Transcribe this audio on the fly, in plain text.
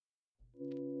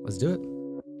Let's do it.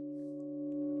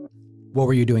 What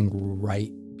were you doing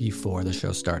right before the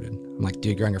show started? I'm like,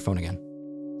 dude, you're on your phone again.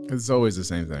 It's always the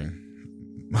same thing.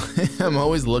 I'm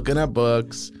always looking at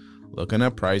books, looking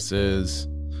at prices,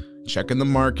 checking the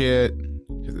market,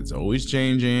 because it's always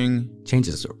changing.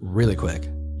 Changes really quick.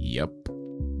 Yep.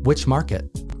 Which market?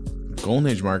 Golden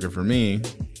Age market for me.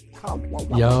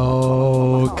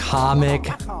 Yo, comic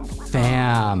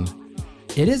fam.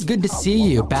 It is good to see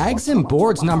you. Bags and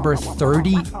Boards number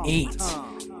 38.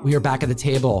 We are back at the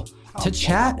table to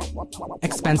chat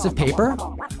expensive paper,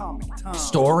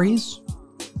 stories,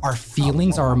 our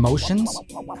feelings, our emotions.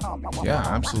 Yeah,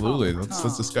 absolutely.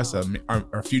 Let's discuss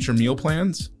our future meal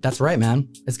plans. That's right, man.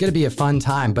 It's going to be a fun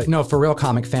time. But no, for real,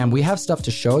 comic fam, we have stuff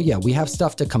to show you. We have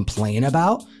stuff to complain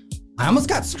about. I almost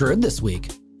got screwed this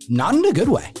week. Not in a good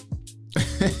way.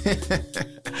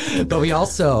 But we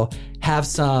also have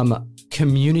some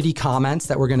community comments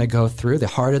that we're going to go through. The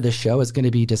heart of the show is going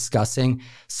to be discussing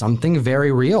something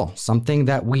very real, something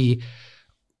that we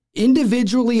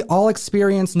individually all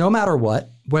experience no matter what,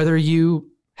 whether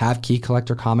you have Key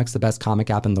Collector Comics, the best comic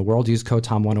app in the world. Use code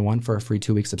TOM101 for a free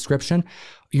 2-week subscription.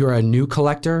 You're a new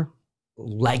collector,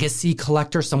 legacy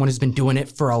collector, someone who's been doing it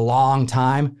for a long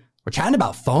time. We're chatting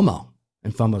about FOMO,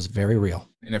 and FOMO is very real.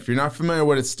 And if you're not familiar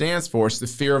what it stands for, it's the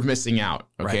fear of missing out,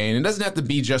 okay? Right. And it doesn't have to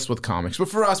be just with comics, but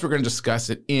for us, we're going to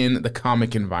discuss it in the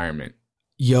comic environment.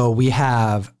 Yo, we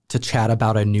have to chat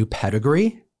about a new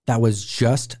pedigree that was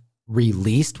just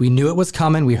released. We knew it was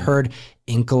coming. We heard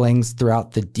inklings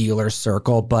throughout the dealer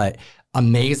circle, but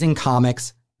amazing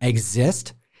comics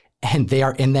exist, and they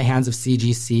are in the hands of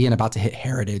CGC and about to hit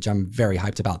Heritage. I'm very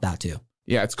hyped about that too.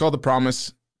 Yeah, it's called The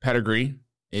Promise Pedigree.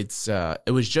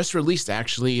 It was just released,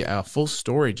 actually, a full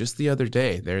story just the other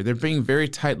day. They're being very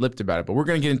tight-lipped about it, but we're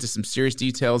going to get into some serious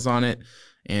details on it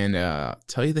and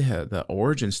tell you the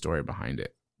origin story behind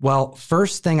it. Well,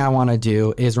 first thing I want to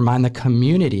do is remind the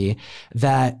community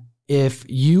that if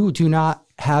you do not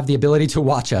have the ability to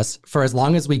watch us for as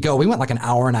long as we go, we went like an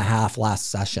hour and a half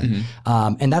last session.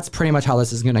 And that's pretty much how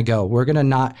this is going to go. We're going to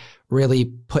not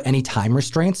really put any time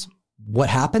restraints. What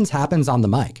happens on the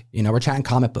mic. You know, we're chatting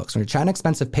comic books. When we're chatting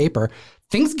expensive paper,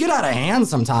 things get out of hand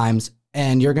sometimes,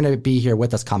 and you're going to be here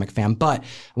with us, comic fam. But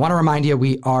I want to remind you,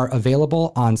 we are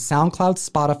available on SoundCloud,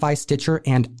 Spotify, Stitcher,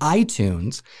 and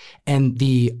iTunes. And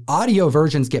the audio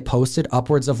versions get posted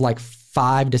upwards of like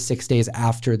 5 to 6 days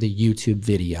after the YouTube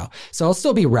video. So it'll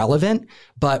still be relevant,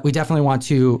 but we definitely want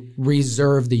to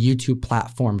reserve the YouTube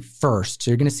platform first. So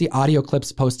you're going to see audio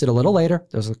clips posted a little later.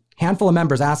 There's a handful of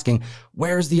members asking,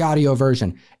 where's the audio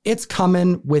version? It's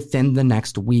coming within the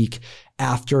next week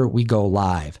after we go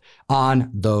live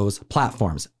on those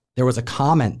platforms. There was a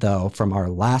comment, though, from our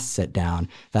last sit down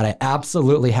that I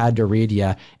absolutely had to read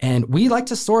you. And we like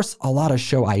to source a lot of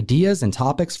show ideas and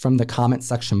topics from the comment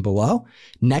section below.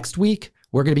 Next week,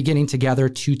 we're going to be getting together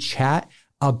to chat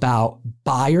about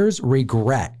buyer's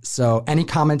regret. So any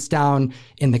comments down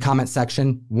in the comment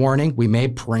section, warning, we may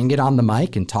bring it on the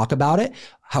mic and talk about it.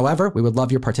 However, we would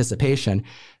love your participation.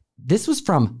 This was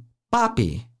from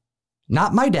Poppy,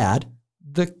 not my dad.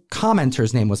 The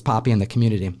commenter's name was Poppy in the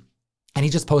community. And he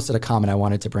just posted a comment I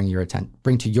wanted to bring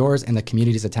to yours and the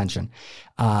community's attention.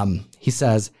 He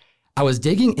says, I was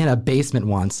digging in a basement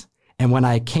once, and when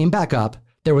I came back up,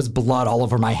 there was blood all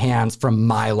over my hands from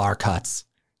Mylar cuts.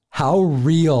 How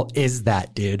real is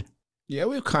that, dude? Yeah,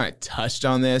 we've kind of touched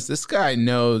on this. This guy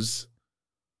knows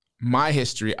my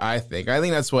history, I think. I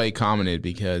think that's why he commented,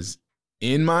 because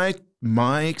in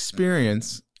my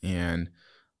experience, and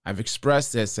I've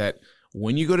expressed this, that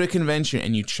when you go to a convention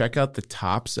and you check out the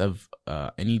tops of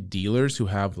any dealers who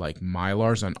have like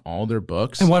Mylars on all their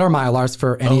books. And what are Mylars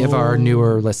for any of our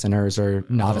newer listeners or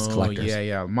novice collectors?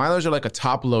 Yeah. Mylars are like a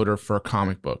top loader for a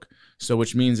comic book. So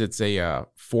which means it's a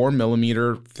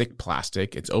 4mm thick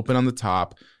plastic. It's open on the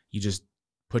top. You just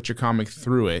put your comic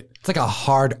through it. It's like a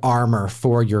hard armor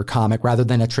for your comic rather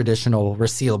than a traditional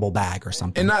resealable bag or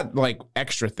something. And not like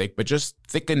extra thick, but just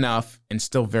thick enough and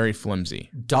still very flimsy.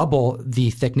 Double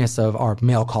the thickness of our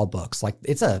mail call books. Like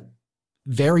it's a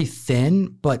very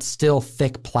thin, but still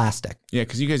thick plastic. Yeah,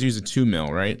 because you guys use a 2mm,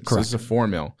 right? Correct. So this is a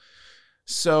 4mm.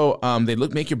 So they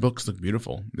make your books look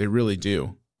beautiful. They really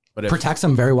do. But protects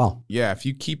them very well. Yeah, if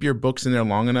you keep your books in there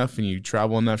long enough and you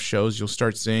travel enough shows, you'll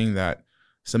start seeing that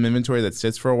some inventory that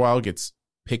sits for a while gets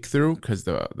picked through because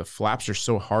the flaps are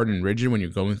so hard and rigid when you're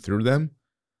going through them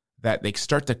that they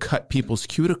start to cut people's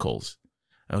cuticles.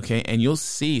 Okay, and you'll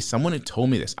see, someone had told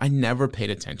me this. I never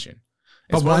paid attention.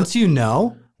 But once you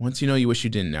know, you wish you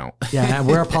didn't know. Yeah, and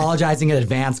we're apologizing in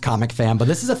advance, comic fan, but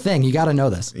this is a thing. You got to know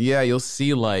this. Yeah, you'll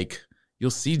see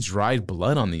dried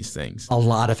blood on these things. A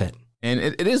lot of it. And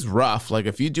it is rough. Like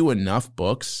if you do enough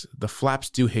books, the flaps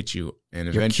do hit you. And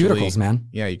Your eventually, cuticles, man.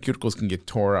 Yeah, your cuticles can get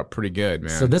tore up pretty good,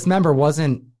 man. So this member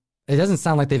it doesn't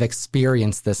sound like they've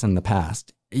experienced this in the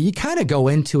past. You kind of go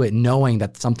into it knowing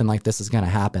that something like this is going to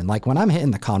happen. Like when I'm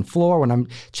hitting the con floor, when I'm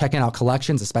checking out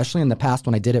collections, especially in the past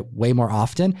when I did it way more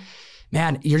often,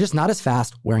 man, you're just not as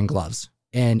fast wearing gloves.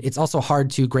 And it's also hard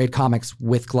to grade comics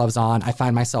with gloves on. I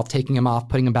find myself taking them off,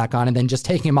 putting them back on, and then just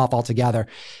taking them off altogether.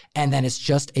 And then it's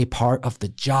just a part of the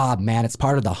job, man. It's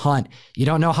part of the hunt. You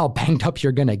don't know how banged up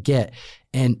you're going to get.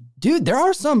 And dude, there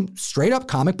are some straight up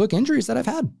comic book injuries that I've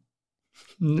had.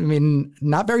 I mean,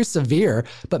 not very severe,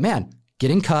 but man,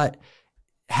 getting cut,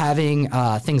 having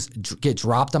things get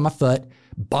dropped on my foot,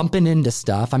 bumping into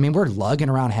stuff. I mean, we're lugging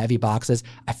around heavy boxes.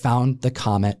 I found the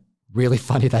comment really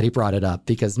funny that he brought it up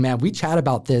because, man, we chat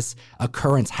about this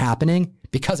occurrence happening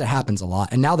because it happens a lot.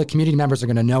 And now the community members are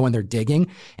going to know when they're digging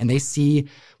and they see,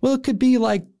 well, it could be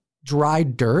like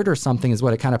dried dirt or something is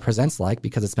what it kind of presents like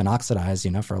because it's been oxidized,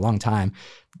 for a long time.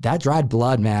 That dried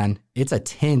blood, man, it's a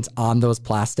tint on that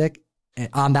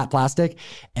plastic,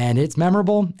 and it's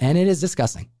memorable and it is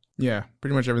disgusting. Yeah,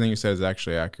 pretty much everything you said is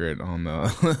actually accurate on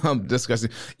the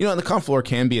disgusting. The con floor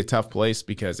can be a tough place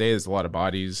because there's a lot of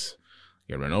bodies.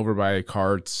 Get run over by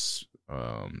carts,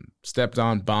 stepped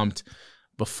on, bumped.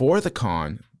 Before the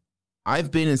con,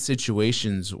 I've been in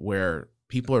situations where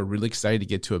people are really excited to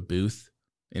get to a booth.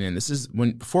 And then this is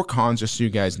before cons, just so you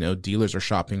guys know, dealers are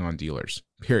shopping on dealers,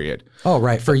 period. Oh,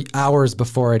 right. For hours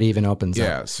before it even opens up.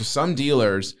 Yeah. So some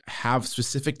dealers have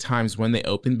specific times when they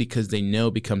open because they know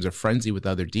it becomes a frenzy with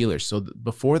other dealers. So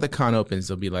before the con opens,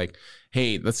 they'll be like,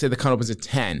 hey, let's say the con opens at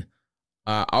 10.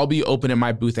 I'll be open in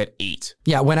my booth at 8.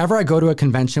 Yeah, whenever I go to a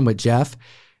convention with Jeff,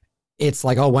 it's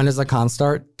like, oh, when does the con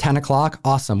start? 10 o'clock?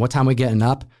 Awesome. What time we getting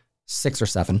up? 6 or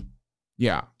 7.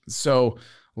 Yeah. So,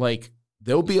 like,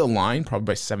 there'll be a line probably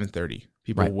by 7:30.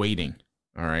 People waiting,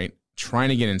 all right, trying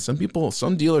to get in.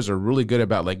 Some dealers are really good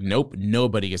about like, nope,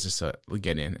 nobody gets to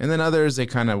get in. And then others, they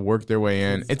kind of work their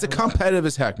way in. It's a competitive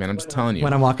as heck, man. I'm just telling you.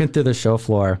 When I'm walking through the show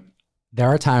floor, there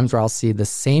are times where I'll see the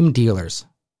same dealers.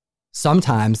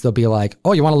 Sometimes they'll be like,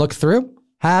 oh, you want to look through?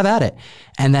 Have at it.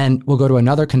 And then we'll go to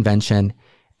another convention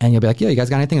and you'll be like, yeah, you guys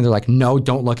got anything? And they're like, no,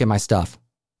 don't look at my stuff.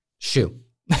 Shoo.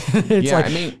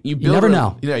 You never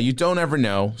know. Yeah, you don't ever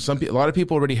know. A lot of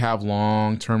people already have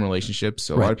long-term relationships.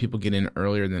 So a lot of people get in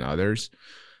earlier than others.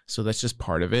 So that's just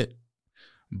part of it.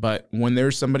 But when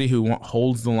there's somebody who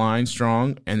holds the line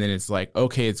strong and then it's like,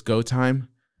 okay, it's go time.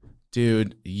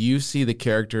 Dude, you see the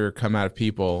character come out of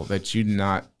people that you do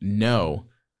not know.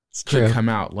 To come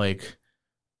out. Like,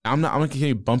 I'm gonna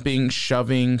continue bumping,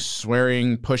 shoving,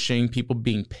 swearing, pushing, people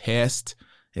being pissed.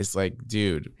 It's like,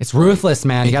 dude, it's ruthless,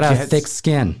 man. You gotta have thick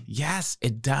skin. Yes,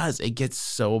 it does. It gets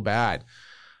so bad.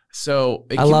 So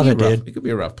I love it, dude. It could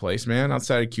be a rough place, man.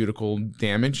 Outside of cuticle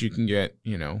damage, you can get, I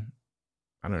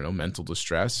don't know, mental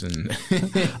distress and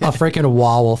a freaking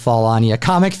wall will fall on you.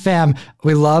 Comic fam,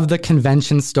 we love the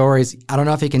convention stories. I don't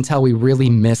know if you can tell we really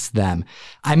miss them.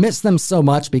 I miss them so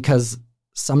much because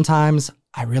sometimes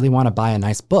I really want to buy a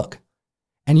nice book.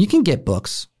 And you can get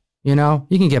books, you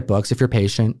can get books if you're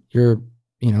patient. You're,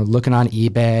 looking on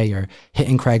eBay, you're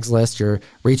hitting Craigslist, you're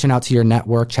reaching out to your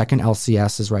network, checking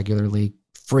LCSs regularly,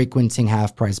 frequenting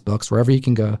half-price books, wherever you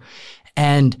can go.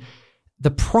 And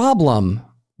the problem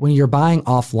when you're buying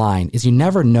offline is you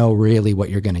never know really what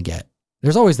you're going to get.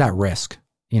 There's always that risk,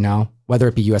 whether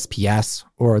it be USPS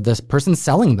or this person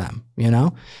selling them,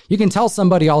 You can tell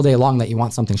somebody all day long that you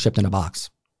want something shipped in a box.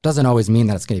 Doesn't always mean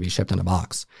that it's going to be shipped in a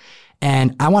box.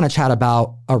 And I want to chat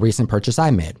about a recent purchase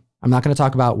I made. I'm not going to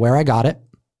talk about where I got it,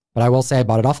 but I will say I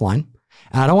bought it offline.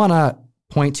 And I don't want to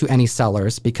point to any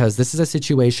sellers because this is a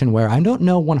situation where I don't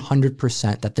know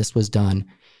 100% that this was done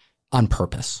on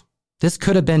purpose. This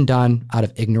could have been done out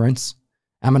of ignorance.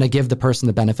 I'm going to give the person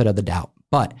the benefit of the doubt.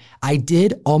 But I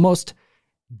did almost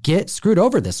get screwed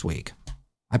over this week.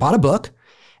 I bought a book,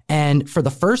 and for the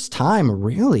first time,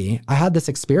 really, I had this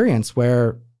experience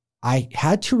where I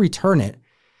had to return it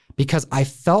because I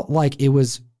felt like it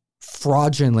was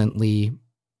fraudulently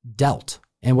dealt.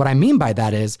 And what I mean by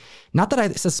that is not that I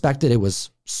suspected it was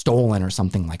stolen or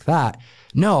something like that.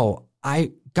 No,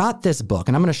 I got this book,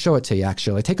 and I'm going to show it to you,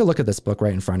 actually. Take a look at this book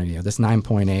right in front of you, this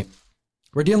 9.8.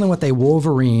 We're dealing with a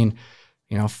Wolverine,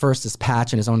 first is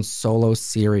Patch in his own solo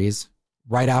series,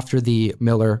 right after the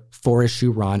Miller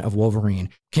 4-issue run of Wolverine.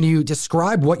 Can you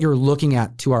describe what you're looking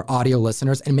at to our audio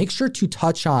listeners, and make sure to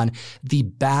touch on the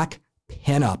back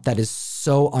pinup that is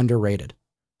so underrated?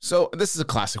 So this is a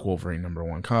classic Wolverine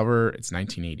 #1 cover. It's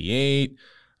 1988.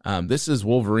 This is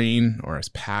Wolverine, or as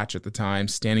Patch at the time,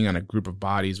 standing on a group of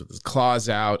bodies with his claws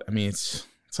out. I mean, it's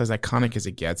It's as iconic as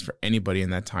it gets for anybody in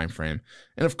that time frame.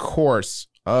 And of course,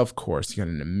 you got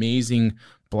an amazing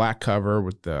black cover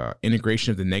with the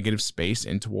integration of the negative space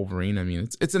into Wolverine. I mean,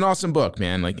 it's an awesome book,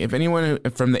 man. Like if anyone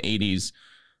from the 80s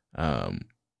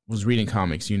was reading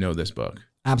comics, you know this book.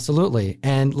 Absolutely.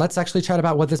 And let's actually chat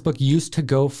about what this book used to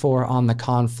go for on the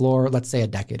con floor, let's say a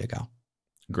decade ago.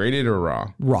 Graded or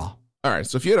raw? Raw. All right.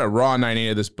 So if you had a raw 9.8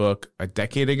 of this book a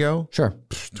decade ago, sure,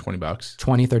 $20,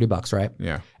 $20-$30, right?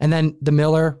 Yeah. And then the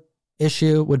Miller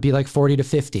issue would be like 40 to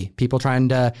 50. People trying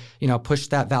to, push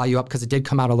that value up because it did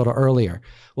come out a little earlier.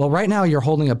 Well, right now you're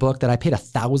holding a book that I paid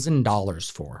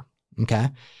 $1,000 for. Okay.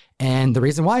 And the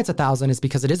reason why it's $1,000 is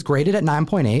because it is graded at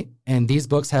 9.8, and these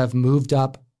books have moved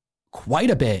up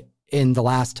quite a bit in the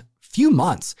last few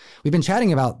months. We've been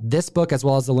chatting about this book as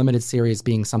well as the limited series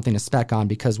being something to spec on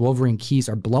because Wolverine keys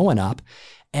are blowing up.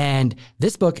 And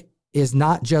this book is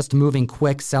not just moving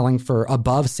quick, selling for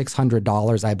above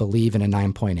 $600, I believe, in a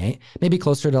 9.8, maybe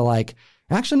closer to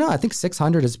actually, no, I think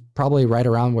 600 is probably right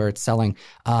around where it's selling,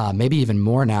 maybe even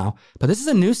more now. But this is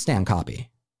a newsstand copy.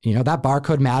 That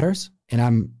barcode matters. And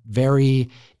I'm very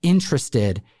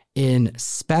interested in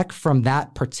spec from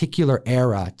that particular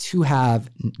era to have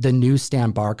the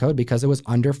newsstand barcode because it was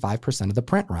under 5% of the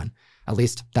print run. At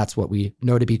least that's what we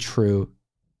know to be true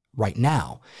right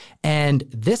now. And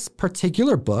this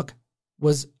particular book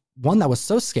was one that was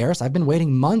so scarce. I've been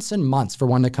waiting months and months for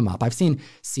one to come up. I've seen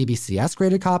CBCS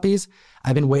graded copies.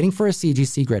 I've been waiting for a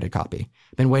CGC graded copy.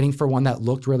 I've been waiting for one that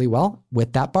looked really well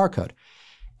with that barcode.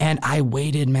 And I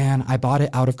waited, man. I bought it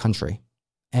out of country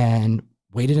and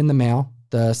waited in the mail.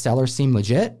 The sellers seemed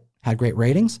legit, had great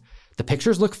ratings. The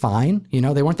pictures look fine.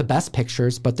 They weren't the best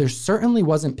pictures, but there certainly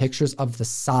wasn't pictures of the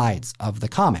sides of the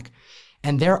comic.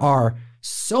 And there are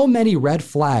so many red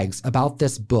flags about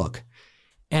this book.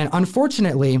 And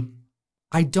unfortunately,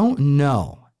 I don't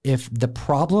know if the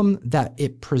problem that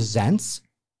it presents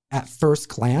at first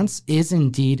glance is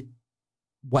indeed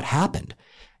what happened.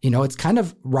 It's kind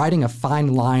of riding a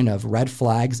fine line of red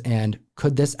flags, and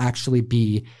could this actually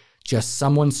be just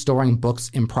someone storing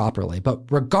books improperly? But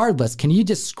regardless, can you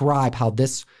describe how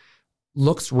this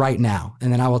looks right now?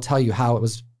 And then I will tell you how it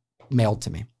was mailed to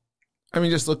me. I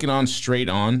mean, just looking on straight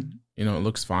on, it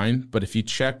looks fine. But if you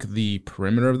check the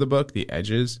perimeter of the book, the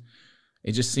edges,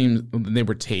 it just seems they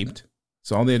were taped.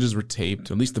 So all the edges were taped.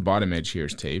 At least the bottom edge here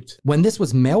is taped. When this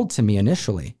was mailed to me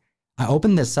initially, I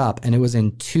opened this up and it was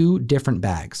in 2 different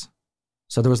bags.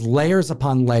 So there was layers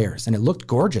upon layers and it looked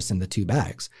gorgeous in the 2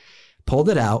 bags. Pulled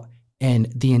it out,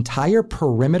 and the entire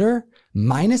perimeter,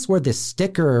 minus where the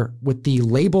sticker with the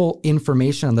label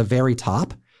information on the very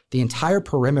top, the entire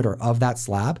perimeter of that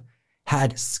slab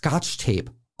had Scotch tape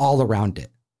all around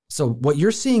it. So what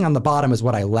you're seeing on the bottom is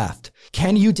what I left.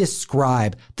 Can you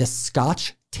describe the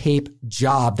Scotch tape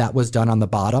job that was done on the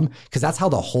bottom? Because that's how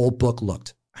the whole book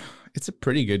looked. It's a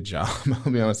pretty good job.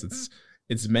 I'll be honest.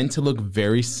 It's meant to look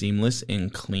very seamless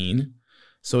and clean.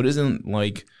 So it isn't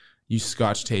like you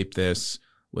Scotch tape this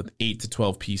with 8 to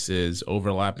 12 pieces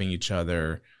overlapping each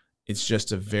other. It's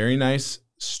just a very nice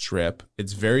strip.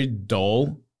 It's very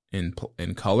dull in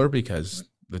color because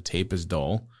the tape is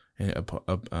dull in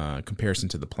comparison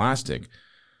to the plastic.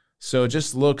 So it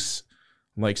just looks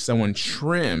like someone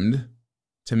trimmed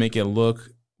to make it look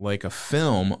like a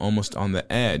film almost on the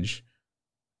edge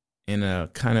in a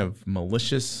kind of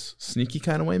malicious, sneaky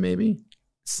kind of way, maybe.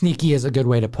 Sneaky is a good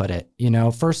way to put it.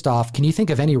 First off, can you think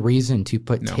of any reason to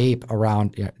put tape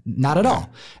around? Not at all.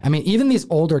 I mean, even these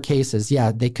older cases,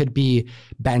 they could be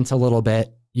bent a little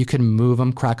bit. You can move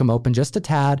them, crack them open just a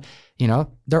tad.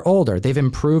 They're older. They've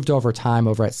improved over time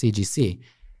over at CGC.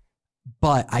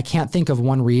 But I can't think of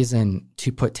one reason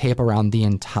to put tape around the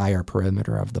entire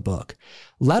perimeter of the book,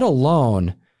 let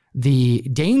alone the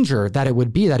danger that it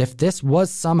would be that if this was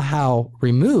somehow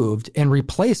removed and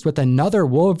replaced with another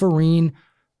Wolverine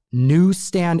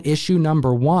newsstand issue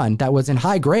number 1 that was in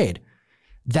high grade,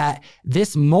 that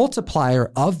this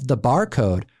multiplier of the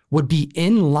barcode would be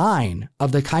in line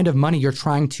of the kind of money you're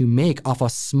trying to make off a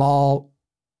small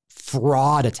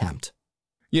fraud attempt.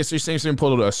 Yeah, so you're saying someone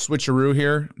pulled a switcheroo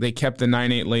here. They kept the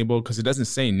 9.8 label because it doesn't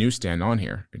say newsstand on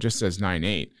here. It just says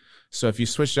 9.8. So if you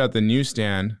switched out the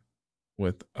newsstand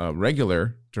with a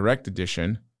regular direct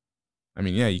edition, I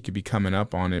mean, you could be coming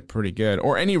up on it pretty good.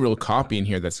 Or any real copy in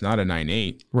here that's not a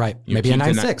 9.8. Right. Maybe a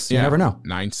 9.6. You never know.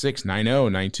 9.6,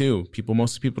 9.0, 9.2.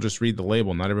 Most people just read the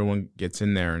label. Not everyone gets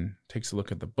in there and takes a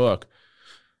look at the book.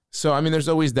 So, I mean, there's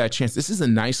always that chance. This is a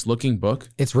nice looking book.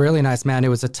 It's really nice, man. It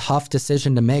was a tough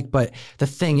decision to make. But the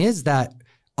thing is that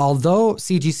although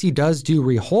CGC does do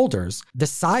reholders, the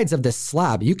sides of this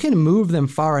slab, you can move them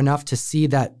far enough to see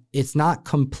that it's not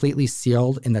completely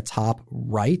sealed in the top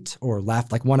right or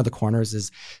left. Like one of the corners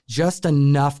is just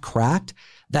enough cracked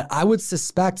that I would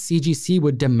suspect CGC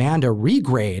would demand a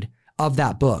regrade of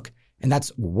that book. And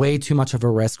that's way too much of a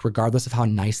risk, regardless of how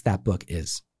nice that book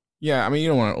is. Yeah, I mean, you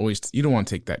don't want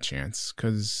to take that chance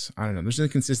because, I don't know, there's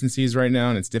inconsistencies right now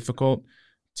and it's difficult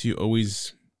to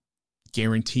always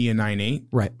guarantee a 9.8.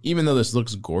 Right. Even though this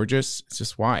looks gorgeous, it's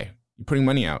just why? You're putting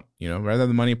money out, rather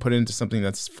than money put into something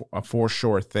that's a for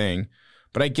sure thing.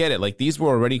 But I get it. Like these were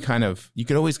already you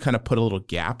could always kind of put a little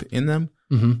gap in them.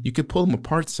 Mm-hmm. You could pull them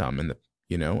apart some and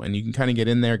you can kind of get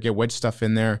in there, get wedge stuff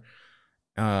in there.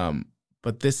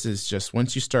 But this is just,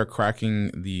 once you start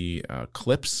cracking the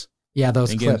clips. Yeah,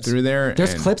 those and clips. Getting through there.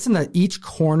 There's clips in each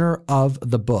corner of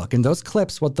the book. And those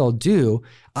clips, what they'll do,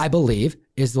 I believe,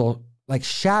 is they'll like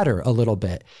shatter a little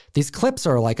bit. These clips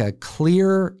are like a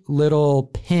clear little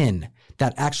pin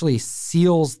that actually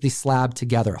seals the slab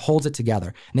together, holds it together.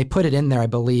 And they put it in there, I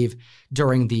believe,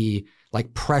 during the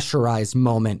like pressurized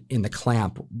moment in the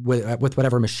clamp with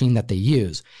whatever machine that they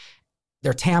use.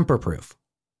 They're tamper-proof.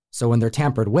 So when they're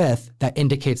tampered with, that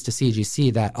indicates to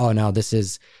CGC that, oh no, this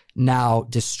is now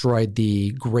destroyed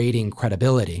the grading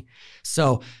credibility.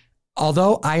 So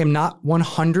although I am not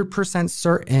 100%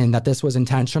 certain that this was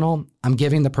intentional, I'm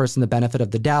giving the person the benefit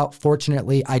of the doubt.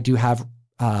 Fortunately, I do have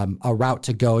a route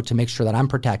to go to make sure that I'm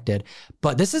protected.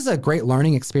 But this is a great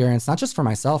learning experience, not just for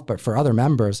myself, but for other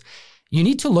members. You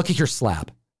need to look at your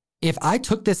slab. If I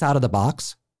took this out of the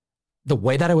box, the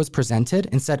way that it was presented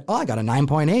and said, oh, I got a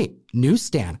 9.8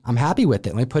 newsstand, I'm happy with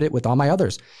it, let me put it with all my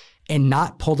others, and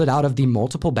not pulled it out of the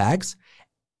multiple bags,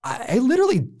 I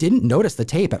literally didn't notice the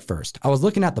tape at first. I was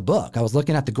looking at the book. I was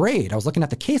looking at the grade. I was looking at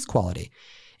the case quality.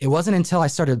 It wasn't until I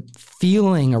started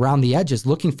feeling around the edges,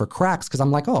 looking for cracks, because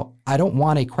I'm like, oh, I don't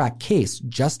want a cracked case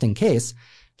just in case,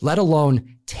 let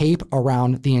alone tape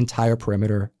around the entire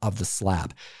perimeter of the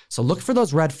slab. So look for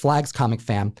those red flags, Comic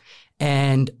Fam.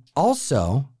 And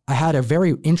also, I had a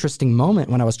very interesting moment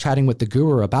when I was chatting with the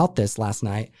guru about this last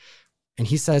night. And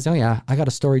he says, oh yeah, I got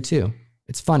a story too.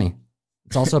 It's funny.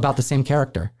 It's also about the same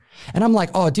character. And I'm like,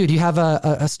 oh, dude, you have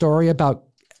a story about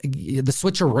the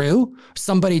switcheroo?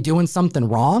 Somebody doing something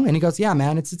wrong? And he goes, yeah,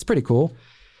 man, it's pretty cool.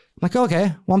 I'm like,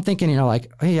 okay. Well, I'm thinking, like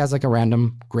he has like a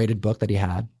random graded book that he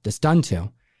had this done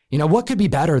to. What could be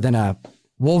better than a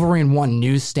Wolverine 1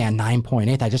 newsstand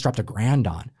 9.8 I just dropped $1,000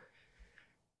 on? And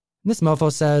this mofo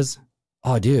says,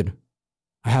 oh, dude,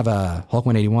 I have a Hulk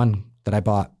 181 that I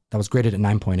bought that was graded at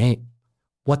 9.8.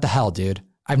 What the hell, dude?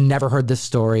 I've never heard this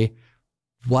story.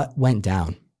 What went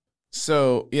down?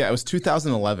 So, yeah, it was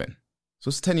 2011. So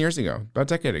it's 10 years ago, about a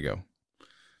decade ago.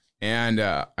 And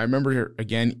I remember,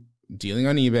 again, dealing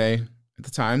on eBay. At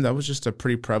the time, that was just a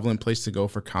pretty prevalent place to go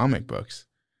for comic books.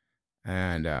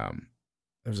 And there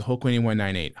was a Hulk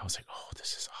 181.98. I was like, oh,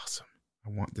 this is awesome.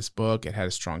 I want this book. It had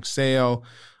a strong sale.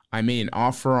 I made an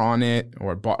offer on it,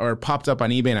 or it popped up on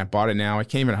eBay, and I bought it now. I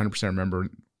can't even 100% remember,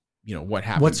 what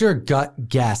happened. What's your gut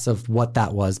guess of what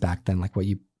that was back then? Like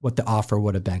what the offer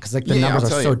would have been? Because like the numbers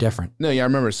are so different. No, yeah, I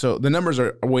remember. So the numbers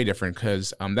are way different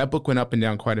because that book went up and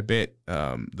down quite a bit.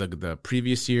 The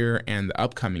previous year and the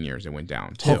upcoming years, it went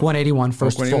down too. Hulk 181,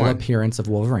 first full appearance of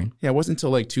Wolverine. Yeah, it wasn't until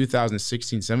like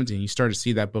 2016, 17, you started to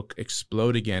see that book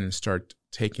explode again and start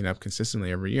taking up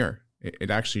consistently every year.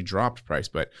 It actually dropped price,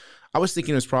 but I was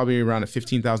thinking it was probably around a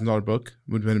 $15,000 book,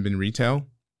 would have been retail.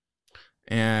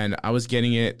 And I was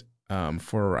getting it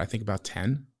for, I think, about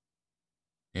 10.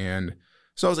 And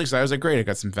so I was excited. I was like, great, I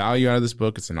got some value out of this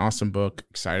book. It's an awesome book.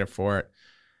 Excited for it.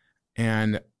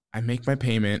 And I make my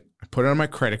payment. I put it on a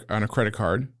credit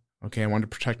card. Okay, I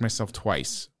wanted to protect myself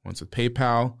twice. Once with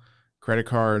PayPal, credit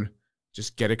card,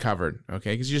 just get it covered,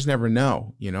 okay? Because you just never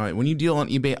know, When you deal on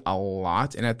eBay a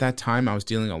lot, and at that time I was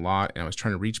dealing a lot, and I was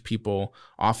trying to reach people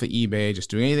off of eBay, just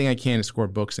doing anything I can to score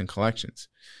books and collections.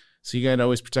 So you got to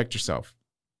always protect yourself.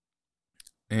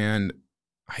 And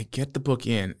I get the book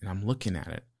in, and I'm looking at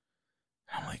it.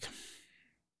 And I'm like,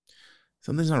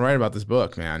 something's not right about this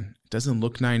book, man. It doesn't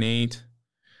look 9.8.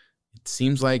 It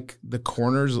seems like the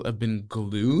corners have been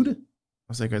glued. I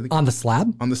was like, on the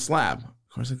slab? On the slab.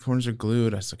 Of course, the corners are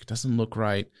glued. I was like, it doesn't look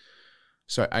right.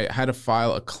 So I had to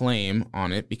file a claim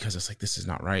on it because I was like, this is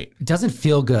not right. It doesn't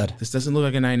feel good. This doesn't look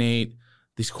like a 9.8.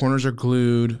 These corners are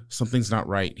glued. Something's not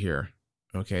right here.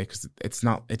 Okay, because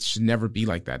it should never be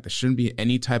like that. There shouldn't be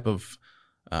any type of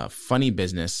funny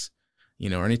business,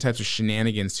 or any types of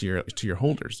shenanigans to your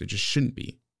holders. There just shouldn't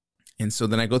be. And so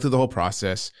then I go through the whole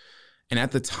process. And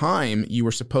at the time, you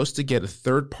were supposed to get a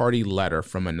third-party letter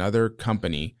from another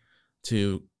company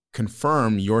to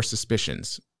confirm your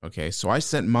suspicions. Okay, so I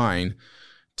sent mine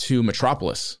to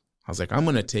Metropolis. was like, I'm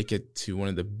going to take it to one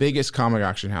of the biggest comic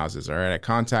auction houses. All right. I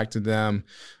contacted them.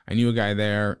 I knew a guy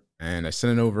there and I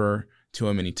sent it over to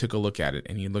him and he took a look at it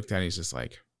and he looked at it. He's just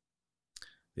like,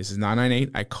 this is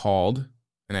 998. I called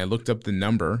and I looked up the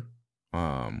number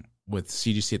with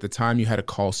CGC. At the time, you had to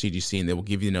call CGC and they will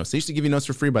give you notes. They used to give you notes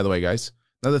for free, by the way, guys.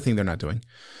 Another thing they're not doing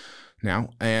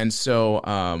now. And so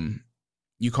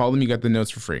you called them, you got the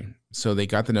notes for free. So they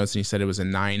got the notes and he said it was a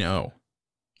 9-0.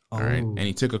 All right. And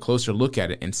he took a closer look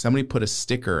at it and somebody put a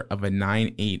sticker of a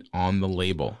 9-8 on the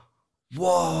label.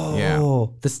 Whoa. Yeah.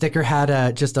 The sticker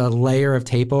had just a layer of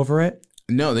tape over it?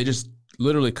 No, they just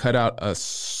literally cut out a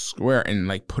square and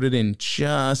like put it in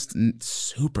just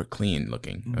super clean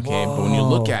looking. Okay. Whoa. But when you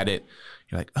look at it,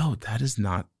 you're like, oh,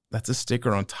 that's a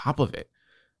sticker on top of it.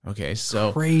 Okay.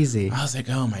 So crazy. I was like,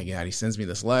 oh my God. He sends me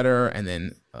this letter and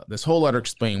then this whole letter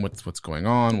explaining what's going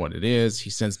on, what it is. He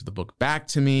sends the book back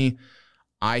to me.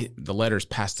 The letter's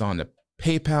passed on to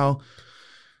PayPal.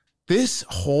 This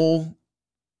whole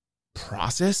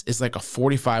process is like a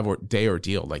 45-day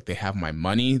ordeal. Like they have my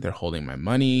money, they're holding my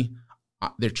money.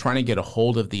 They're trying to get a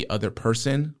hold of the other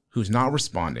person who's not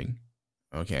responding.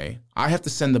 Okay. I have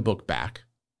to send the book back.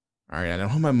 All right. I don't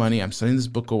have my money. I'm sending this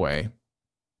book away.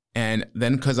 And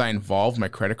then because I involved my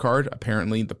credit card,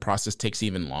 apparently the process takes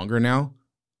even longer now.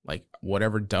 Like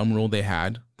whatever dumb rule they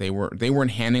had, they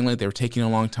weren't handling it. They were taking a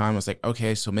long time. I was like,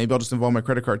 okay, so maybe I'll just involve my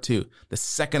credit card too. The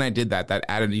second I did that, that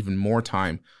added even more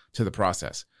time to the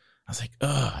process. I was like,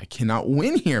 I cannot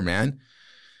win here, man.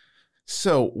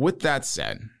 So with that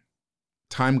said,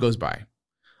 time goes by.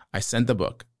 I sent the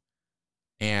book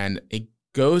and it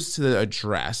goes to the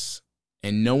address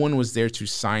and no one was there to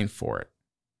sign for it.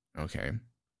 Okay.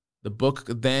 The book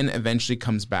then eventually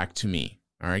comes back to me.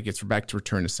 All right, gets back to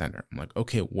return to sender. I'm like,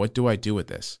 okay, what do I do with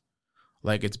this?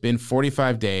 Like, it's been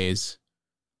 45 days.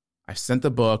 I sent the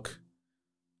book.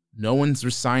 No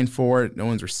one's signed for it. No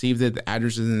one's received it. The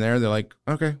address isn't there. They're like,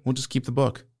 okay, we'll just keep the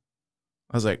book.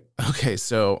 I was like, okay,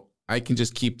 so I can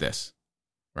just keep this,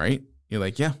 right? You're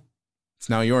like, yeah, it's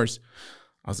now yours.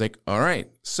 I was like, all right,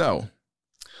 so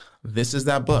this is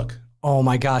that book. Oh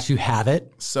my gosh, you have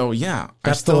it? So yeah,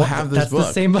 I still have this book. That's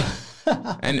the same book.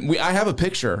 And I have a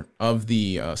picture of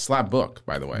the slab book,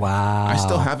 by the way. Wow. I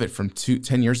still have it from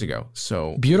 10 years ago.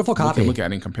 So beautiful copy. You can look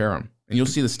at it and compare them. And you'll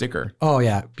see the sticker. Oh,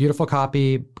 yeah. Beautiful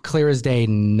copy. Clear as day,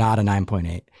 not a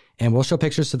 9.8. And we'll show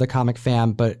pictures to the comic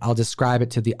fam, but I'll describe it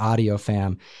to the audio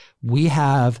fam. We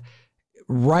have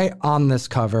right on this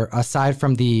cover, aside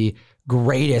from the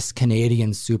greatest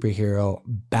Canadian superhero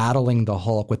battling the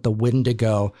Hulk with the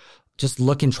Wendigo, just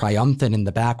looking triumphant in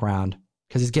the background,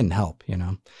 because he's getting help, you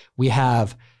know. We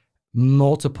have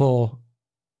multiple,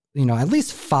 at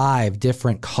least 5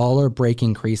 different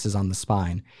color-breaking creases on the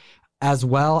spine, as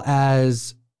well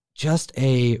as just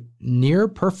a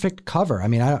near-perfect cover. I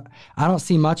mean, I don't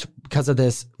see much because of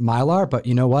this Mylar, but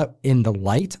you know what? In the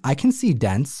light, I can see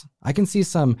dents. I can see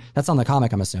some, that's on the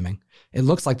comic, I'm assuming. It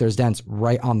looks like there's dents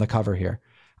right on the cover here.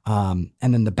 And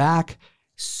then the back,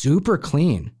 super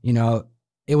clean.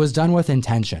 It was done with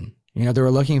intention. They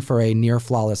were looking for a near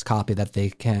flawless copy that they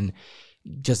can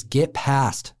just get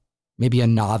past maybe a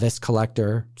novice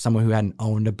collector, someone who hadn't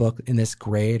owned a book in this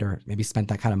grade or maybe spent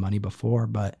that kind of money before.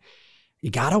 But you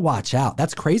got to watch out.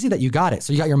 That's crazy that you got it.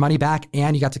 So you got your money back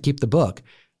and you got to keep the book.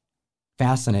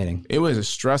 Fascinating. It was a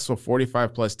stressful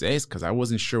 45 plus days because I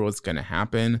wasn't sure what's going to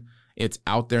happen. It's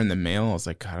out there in the mail. I was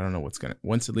like, God, I don't know what's going to,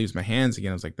 once it leaves my hands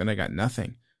again, I was like, then I got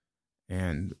nothing.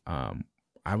 And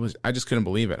I just couldn't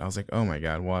believe it. I was like, oh my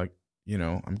God, well,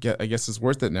 I guess it's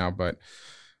worth it now. But,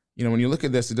 when you look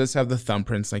at this, it does have the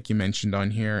thumbprints like you mentioned on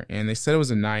here. And they said it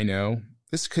was a 9.0.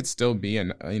 This could still be a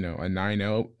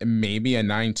 9.0, maybe a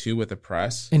 9.2 with a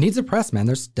press. It needs a press, man.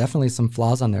 There's definitely some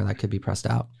flaws on there that could be pressed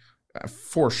out.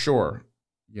 For sure.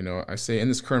 I say in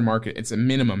this current market, it's a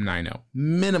minimum 9.0.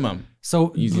 Minimum.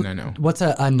 So easy 9.0. What's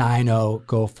a 9.0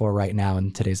 go for right now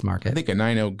in today's market? I think a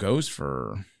 9.0 goes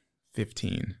for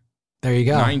 15. There you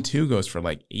go. 9.2 goes for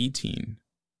like 18.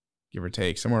 Give or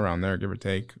take, somewhere around there, give or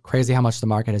take. Crazy how much the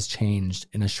market has changed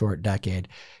in a short decade.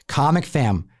 Comic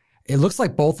fam, it looks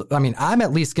like both. I mean, I'm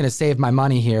at least going to save my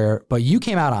money here, but you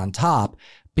came out on top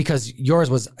because yours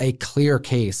was a clear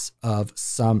case of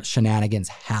some shenanigans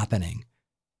happening.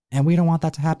 And we don't want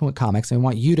that to happen with comics. And we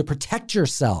want you to protect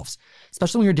yourselves,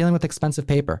 especially when you're dealing with expensive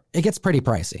paper. It gets pretty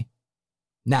pricey.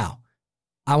 Now,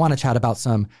 I want to chat about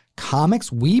some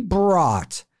comics we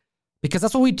brought, because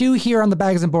that's what we do here on the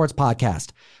Bags and Boards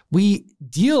podcast. We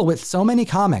deal with so many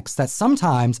comics that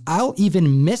sometimes I'll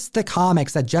even miss the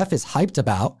comics that Jeff is hyped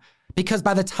about, because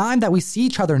by the time that we see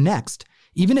each other next,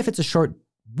 even if it's a short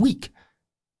week,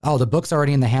 the book's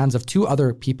already in the hands of 2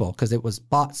 other people because it was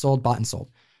bought and sold.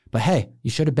 But hey, you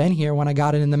should have been here when I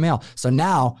got it in the mail. So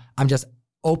now I'm just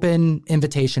open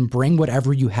invitation, bring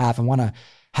whatever you have and want to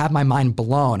have my mind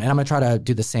blown. And I'm going to try to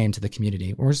do the same to the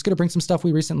community. We're just going to bring some stuff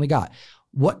we recently got.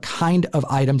 What kind of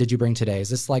item did you bring today? Is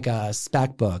this like a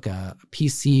spec book, a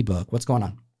PC book? What's going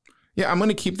on? Yeah, I'm going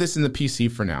to keep this in the PC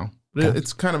for now. Okay.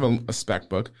 It's kind of a spec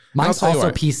book. Mine's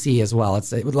also PC as well.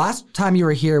 Last time you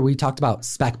were here, we talked about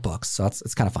spec books. So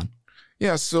it's kind of fun.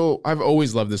 Yeah, so I've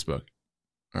always loved this book.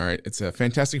 All right, it's a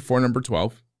Fantastic Four number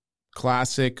 12.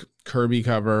 Classic Kirby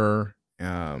cover.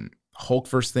 Hulk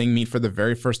first thing meet for the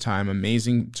very first time.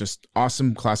 Amazing, just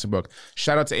awesome classic book.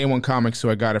 Shout out to A1 Comics, who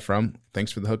I got it from.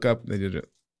 Thanks for the hookup. They did it,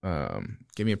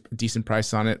 gave me a decent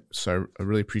price on it, so I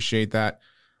really appreciate that.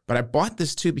 But I bought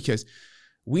this too because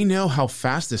we know how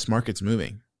fast this market's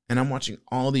moving. And I'm watching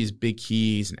all these big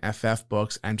keys and FF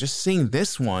books. I'm just seeing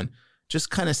this one just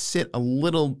kind of sit a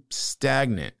little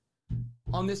stagnant.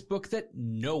 On this book that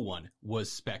no one was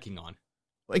speccing on.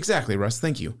 Exactly, Russ.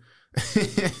 Thank you.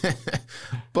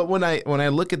 But when I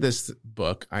look at this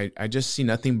book, I just see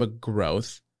nothing but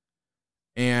growth.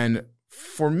 And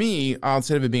for me,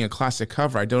 outside of it being a classic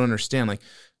cover, I don't understand. Like,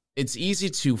 it's easy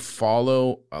to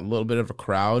follow a little bit of a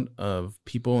crowd of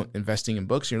people investing in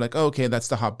books. You're like, oh, okay, that's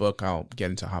the hot book. I'll get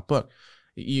into a hot book.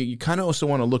 You kind of also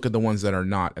want to look at the ones that are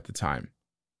not at the time.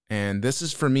 And this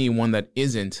is, for me, one that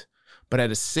isn't, but at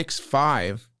a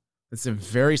 6.5, it's a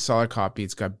very solid copy.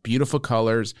 It's got beautiful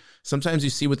colors. Sometimes you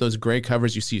see with those gray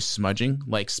covers, you see smudging,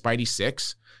 like Spidey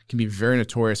 6 can be very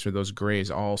notorious for those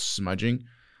grays all smudging.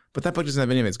 But that book doesn't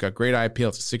have any of it. It's got great eye appeal.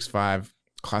 It's a 6.5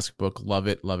 classic book. Love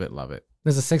it, love it, love it.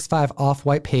 There's a 6.5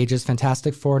 off-white pages,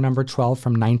 Fantastic Four number 12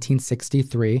 from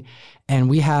 1963. And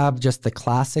we have just the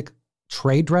classic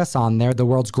trade dress on there, the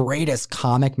world's greatest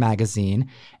comic magazine.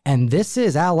 And this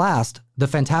is, at last, the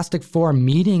Fantastic Four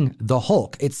meeting the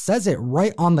Hulk. It says it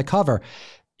right on the cover.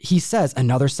 He says,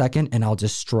 another second and I'll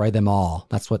destroy them all.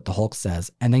 That's what the Hulk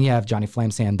says. And then you have Johnny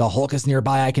Flame saying, the Hulk is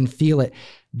nearby, I can feel it.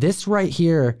 This right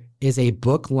here is a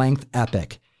book-length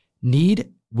epic.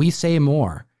 Need we say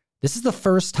more? This is the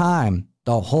first time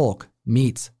the Hulk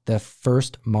meets the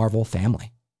first Marvel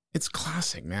family. It's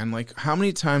classic, man. Like, how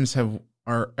many times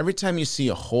every time you see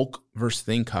a Hulk versus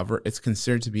Thing cover, it's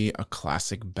considered to be a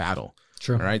classic battle.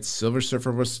 True. All right, Silver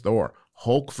Surfer versus Thor,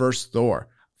 Hulk versus Thor.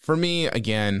 For me,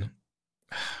 again,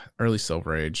 early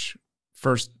Silver Age,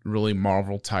 first really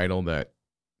Marvel title that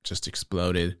just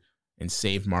exploded and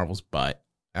saved Marvel's butt.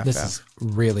 FF. This is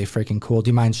really freaking cool. Do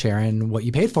you mind sharing what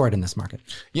you paid for it in this market?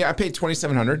 Yeah, I paid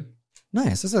 $2,700.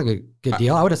 Nice. This is a good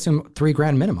deal. I would assume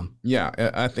 $3,000 minimum.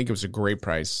 Yeah, I think it was a great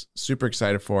price. Super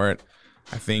excited for it.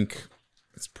 I think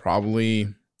it's probably,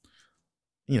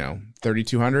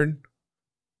 $3,200.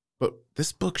 But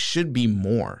this book should be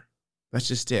more. That's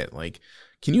just it. Like,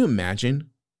 can you imagine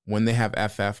when they have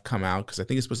FF come out? Because I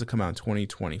think it's supposed to come out in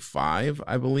 2025,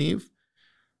 I believe.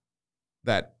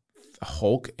 That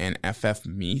Hulk and FF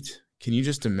meet. Can you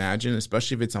just imagine,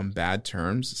 especially if it's on bad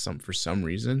terms, for some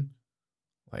reason?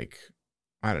 Like,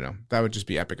 I don't know. That would just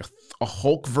be epic. A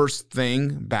Hulk versus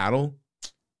Thing battle.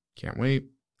 Can't wait.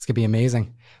 It's going to be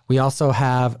amazing. We also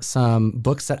have some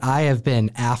books that I have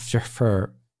been after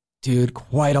for,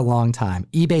 quite a long time.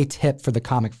 eBay tip for the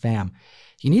comic fam.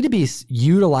 You need to be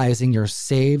utilizing your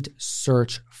saved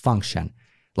search function.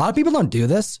 A lot of people don't do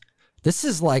this. This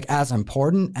is like as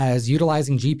important as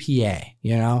utilizing GPA,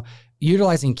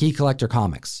 utilizing Key Collector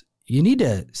Comics. You need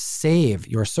to save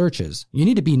your searches. You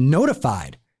need to be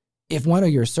notified if one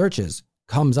of your searches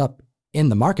comes up in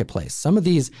the marketplace. Some of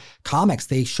these comics,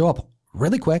 they show up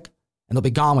really quick and they'll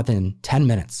be gone within 10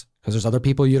 minutes because there's other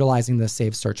people utilizing the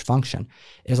save search function.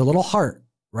 There's a little heart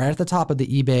right at the top of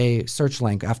the eBay search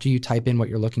link after you type in what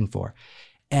you're looking for.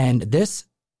 And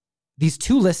these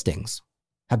two listings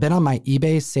have been on my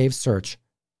eBay save search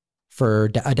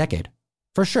for a decade,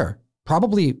 for sure.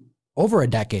 Probably over a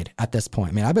decade at this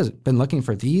point. I mean, I've been looking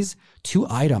for these two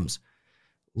items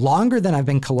longer than I've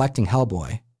been collecting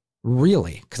Hellboy,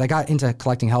 really, because I got into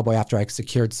collecting Hellboy after I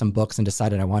secured some books and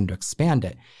decided I wanted to expand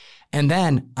it. And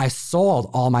then I sold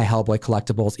all my Hellboy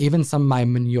collectibles, even some of my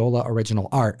Mignola original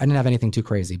art. I didn't have anything too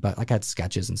crazy, but I had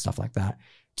sketches and stuff like that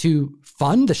to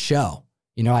fund the show.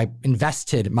 I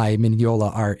invested my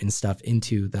Mignola art and stuff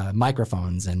into the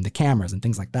microphones and the cameras and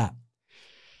things like that.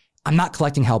 I'm not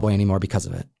collecting Hellboy anymore because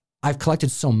of it. I've collected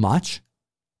so much,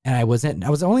 and I was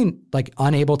only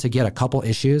unable to get a couple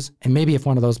issues. And maybe if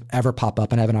one of those ever pop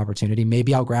up and I have an opportunity,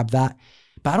 maybe I'll grab that.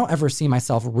 But I don't ever see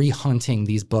myself re-hunting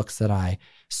these books that I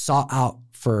sought out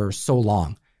for so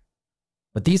long.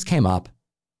 But these came up,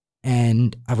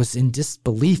 and I was in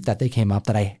disbelief that they came up,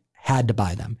 that I had to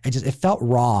buy them. It felt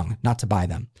wrong not to buy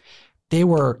them. They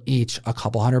were each a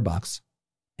couple $100.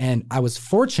 And I was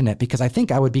fortunate because I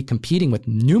think I would be competing with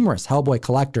numerous Hellboy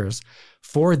collectors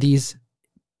for these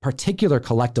particular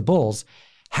collectibles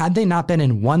had they not been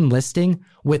in one listing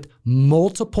with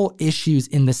multiple issues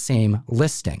in the same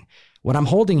listing. What I'm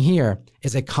holding here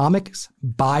is a comics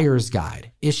buyer's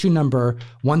guide, issue number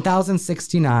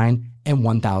 1069 and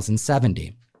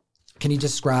 1070. Can you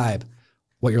describe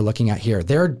what you're looking at here?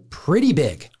 They're pretty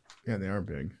big. Yeah, they are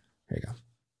big. There you go.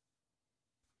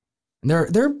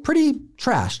 And they're pretty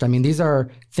trashed. I mean, these are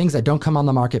things that don't come on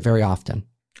the market very often.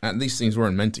 And these things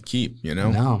weren't meant to keep, you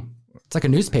know? No. It's like a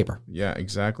newspaper. Yeah,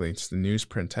 exactly. It's the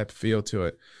newsprint type feel to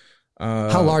it.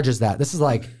 How large is that? This is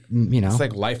like, It's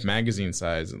like Life magazine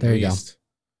size at there least.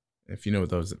 You go. If you know what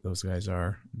those guys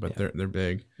are, but they're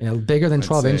big. Yeah, bigger than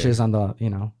 12 inches on the,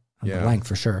 the Yeah. length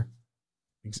for sure.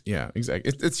 Yeah,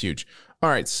 exactly. It's huge. All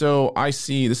right, so I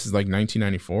see this is like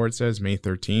 1994. It says May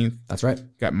 13th. That's right.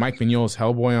 Got Mike Mignola's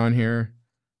Hellboy on here,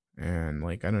 and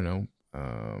like I don't know,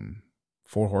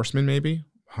 4 Horsemen maybe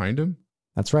behind him.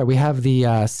 That's right. We have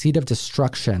the Seed of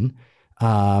Destruction.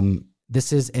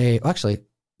 This is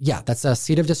that's a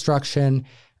Seed of Destruction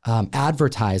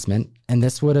advertisement. And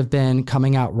this would have been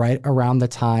coming out right around the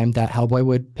time that Hellboy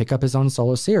would pick up his own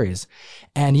solo series.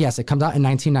 And yes, it comes out in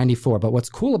 1994. But what's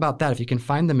cool about that, if you can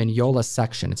find the Mignola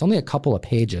section, it's only a couple of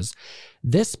pages.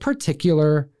 This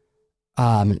particular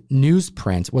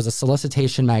newsprint was a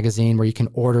solicitation magazine where you can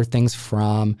order things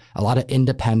from. A lot of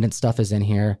independent stuff is in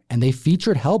here, and they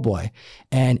featured Hellboy.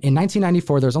 And in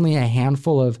 1994, there's only a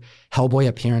handful of Hellboy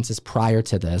appearances prior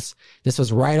to this. This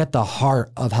was right at the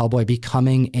heart of Hellboy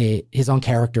becoming his own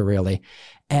character, really.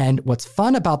 And what's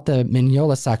fun about the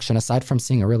Mignola section, aside from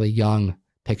seeing a really young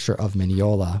picture of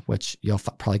Mignola, which you'll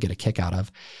probably get a kick out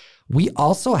of, we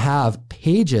also have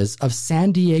pages of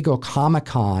San Diego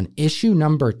Comic-Con issue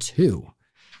number 2.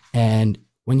 And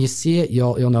when you see it,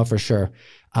 you'll know for sure.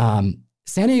 San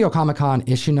Diego Comic-Con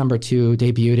issue number 2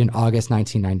 debuted in August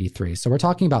 1993. So we're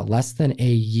talking about less than a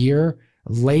year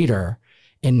later,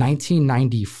 in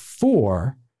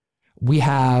 1994, we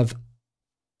have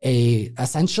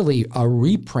essentially a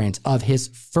reprint of his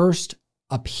first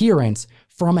appearance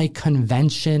from a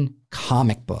convention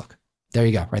comic book. There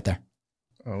you go, right there.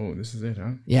 Oh, this is it,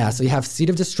 huh? Yeah, so you have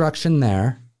Seed of Destruction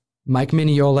there, Mike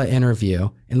Mignola interview,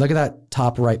 and look at that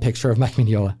top right picture of Mike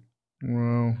Mignola.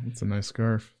 Wow, that's a nice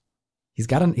scarf.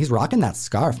 He's rocking that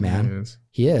scarf, man.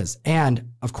 He is.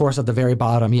 And of course, at the very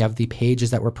bottom, you have the pages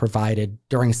that were provided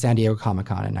during San Diego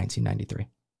Comic-Con in 1993.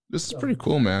 This is pretty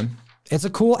cool, man. It's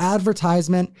a cool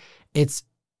advertisement. It's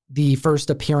the first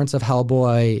appearance of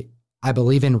Hellboy, I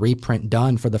believe, in reprint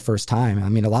done for the first time. I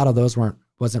mean, a lot of those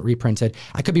wasn't reprinted.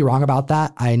 I could be wrong about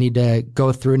that. I need to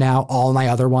go through now all my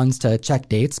other ones to check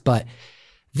dates, but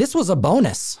this was a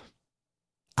bonus.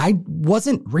 I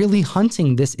wasn't really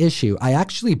hunting this issue. I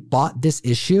actually bought this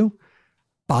issue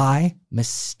by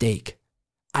mistake.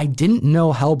 I didn't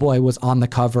know Hellboy was on the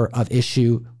cover of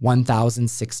issue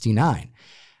 1069.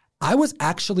 I was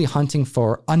actually hunting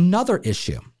for another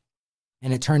issue.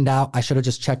 And it turned out I should have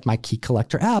just checked my Key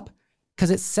Collector app because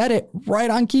it said it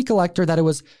right on Key Collector that it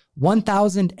was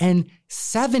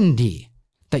 1070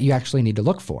 that you actually need to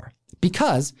look for,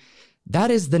 because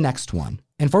that is the next one.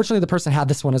 And fortunately, the person had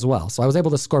this one as well. So I was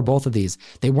able to score both of these.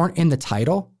 They weren't in the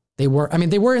title. They were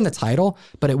in the title,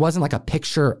 but it wasn't like a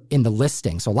picture in the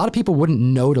listing. So a lot of people wouldn't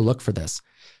know to look for this,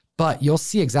 but you'll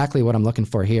see exactly what I'm looking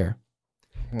for here.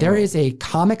 Wow. There is a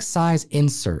comic size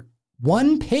insert,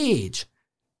 1 page.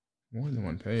 More than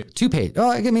 1 page. 2 page. Oh,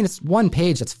 I mean, it's 1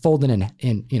 page that's folded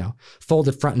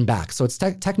folded front and back. So it's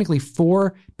technically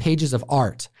 4 pages of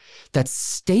art that's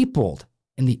stapled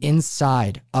in the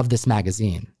inside of this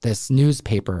magazine, this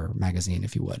newspaper magazine,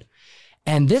 if you would.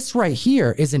 And this right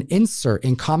here is an insert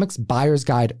in Comics Buyer's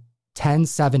Guide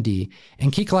 1070.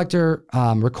 And Key Collector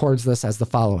records this as the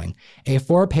following: a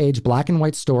 4-page black and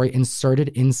white story inserted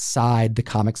inside the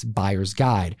Comics Buyer's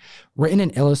Guide, written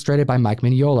and illustrated by Mike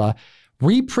Mignola,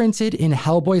 reprinted in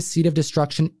Hellboy Seed of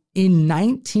Destruction in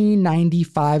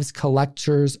 1995's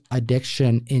Collector's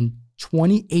Edition in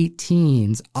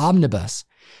 2018's Omnibus.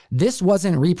 This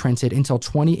wasn't reprinted until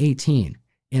 2018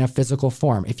 in a physical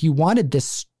form. If you wanted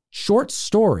this short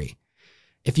story,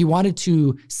 if you wanted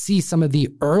to see some of the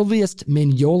earliest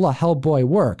Mignola Hellboy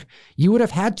work, you would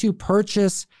have had to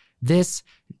purchase this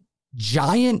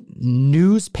giant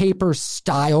newspaper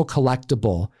style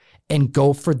collectible and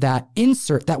go for that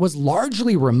insert that was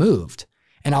largely removed.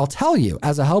 And I'll tell you,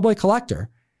 as a Hellboy collector,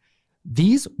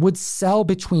 these would sell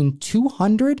between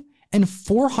 $200 and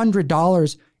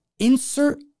 $400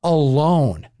 insert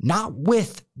alone, not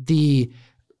with the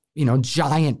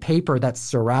giant paper that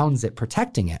surrounds it,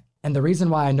 protecting it. And the reason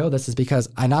why I know this is because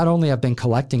I not only have been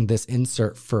collecting this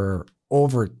insert for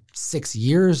over 6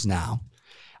 years now,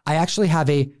 I actually have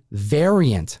a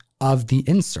variant of the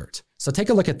insert. So take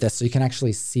a look at this so you can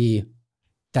actually see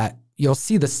that. You'll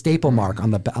see the staple mark on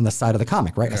the side of the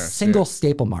comic, right? A single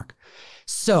staple mark.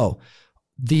 So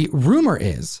the rumor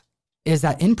is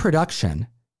that in production,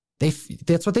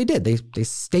 that's what they did. They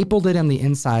stapled it on the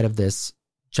inside of this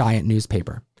giant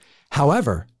newspaper.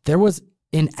 However, there was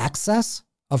in excess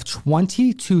of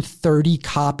 20 to 30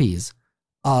 copies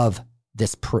of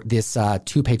this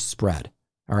 2-page spread,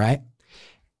 all right?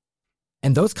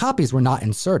 And those copies were not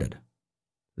inserted.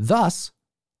 Thus,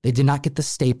 they did not get the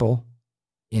staple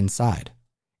inside.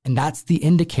 And that's the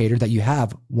indicator that you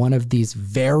have one of these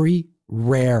very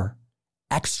rare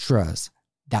extras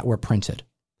that were printed.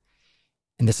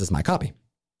 And this is my copy.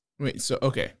 Wait, so,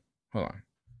 okay, hold on.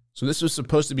 So this was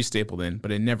supposed to be stapled in,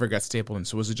 but it never got stapled in.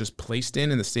 So was it just placed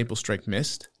in and the staple strike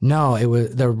missed? No, it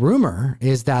was. The rumor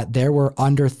is that there were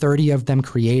under 30 of them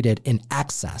created in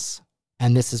excess.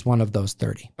 And this is one of those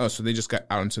 30. Oh, so they just got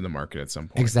out into the market at some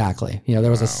point. Exactly. There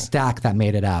was a stack that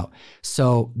made it out.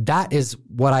 So that is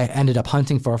what I ended up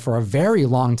hunting for a very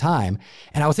long time.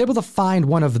 And I was able to find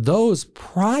one of those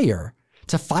prior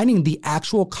to finding the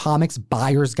actual comics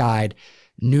buyer's guide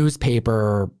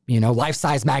newspaper,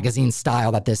 life-size magazine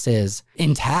style that this is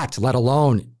intact, let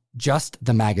alone just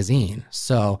the magazine.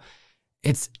 So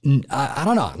it's, I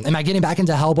don't know. Am I getting back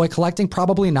into Hellboy collecting?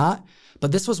 Probably not.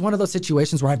 But this was one of those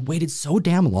situations where I've waited so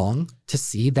damn long to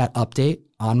see that update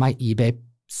on my eBay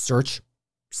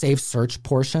save search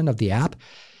portion of the app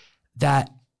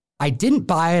that I didn't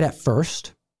buy it at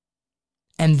first.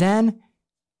 And then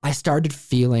I started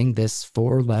feeling this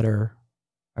 4-letter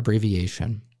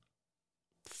abbreviation,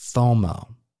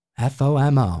 FOMO,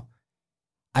 FOMO.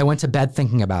 I went to bed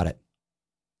thinking about it.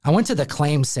 I went to the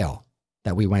claim sale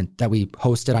that we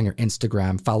hosted on your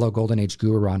Instagram. Follow Golden Age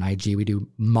Guru on IG. We do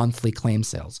monthly claim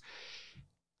sales.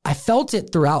 I felt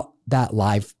it throughout that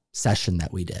live session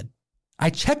that we did. I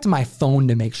checked my phone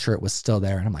to make sure it was still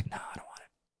there. And I'm like, no, I don't want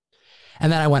it.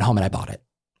 And then I went home and I bought it.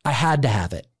 I had to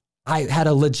have it. I had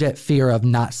a legit fear of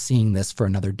not seeing this for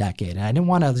another decade. And I didn't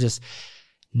want to just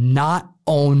not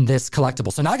own this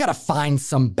collectible. So now I got to find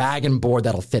some bag and board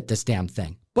that'll fit this damn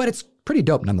thing. But it's pretty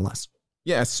dope nonetheless.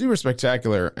 Yeah, it's super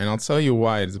spectacular, and I'll tell you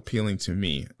why it's appealing to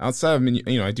me. Outside of,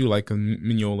 I do like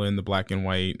Mignola and the black and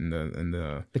white and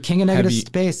the king of negative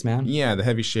space, man. Yeah, the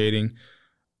heavy shading.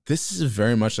 This is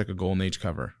very much like a Golden Age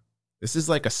cover. This is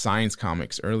like a Science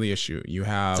Comics early issue. You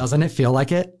have, doesn't it feel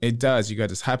like it? It does. You got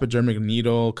this hypodermic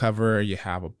needle cover. You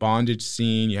have a bondage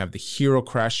scene. You have the hero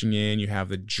crashing in. You have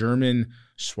the German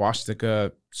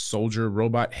swastika soldier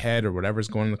robot head or whatever's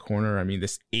going in the corner. I mean,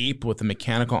 this ape with a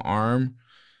mechanical arm.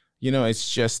 It's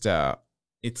just,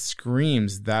 it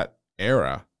screams that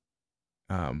era,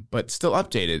 but still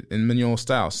updated in Mignola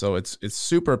style. So it's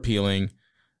super appealing.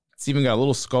 It's even got a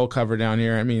little skull cover down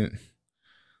here. I mean,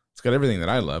 it's got everything that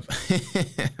I love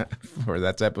for an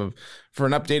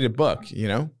updated book,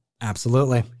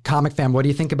 Absolutely. Comic fan, what do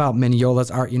you think about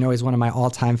Mignola's art? He's one of my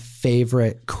all-time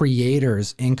favorite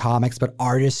creators in comics, but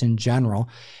artists in general.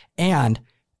 And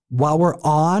while we're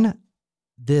on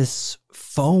this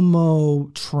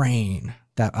FOMO train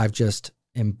that I've just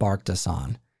embarked us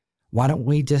on, why don't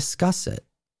we discuss it?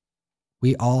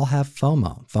 We all have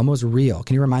FOMO. FOMO is real.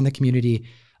 Can you remind the community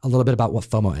a little bit about what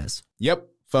FOMO is? Yep.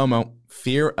 FOMO,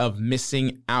 fear of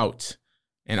missing out.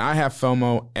 And I have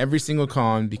FOMO every single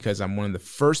con because I'm one of the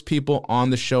first people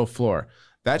on the show floor.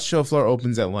 That show floor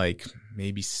opens at like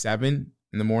maybe 7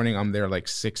 in the morning. I'm there like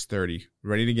 6:30,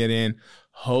 ready to get in.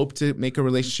 Hope to make a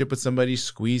relationship with somebody,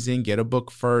 squeeze in, get a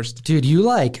book first. Dude,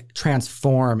 you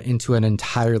transform into an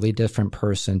entirely different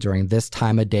person during this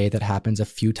time of day that happens a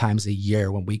few times a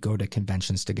year when we go to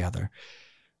conventions together.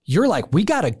 You're like, we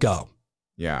got to go.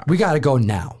 Yeah. We got to go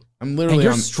now. I'm literally. And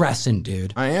you're stressing,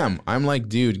 dude. I am. I'm like,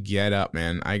 dude, get up,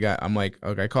 man. I'm like,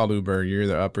 okay, I called Uber. You're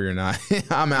either up or you're not.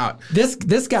 I'm out.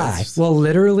 This guy will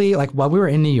literally, while we were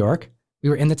in New York, we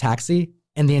were in the taxi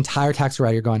and the entire taxi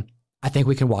ride, you're going, I think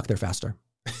we can walk there faster.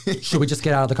 Should we just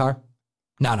get out of the car?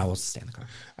 No, we'll just stay in the car.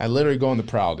 I literally go on the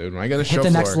prowl, dude. When I get the show hit the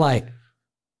floor, next light.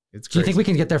 It's crazy. Do you think we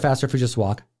can get there faster if we just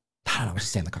walk? I don't know. We'll just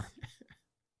stay in the car.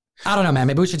 I don't know, man.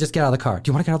 Maybe we should just get out of the car. Do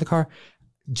you want to get out of the car?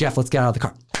 Jeff, let's get out of the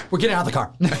car. We're getting out of the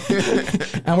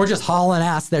car. And we're just hauling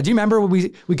ass there. Do you remember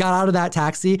when we got out of that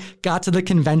taxi, got to the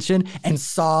convention, and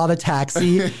saw the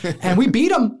taxi, and we beat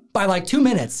them by like 2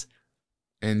 minutes?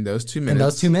 In those 2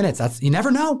 minutes. That's, you never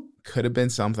know. Could have been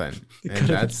something. And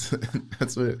that's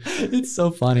what it's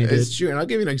so funny, dude. It's true. And I'll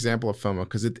give you an example of FOMO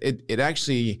because it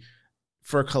actually,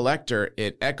 for a collector,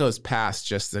 it echoes past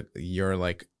just that you're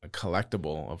like a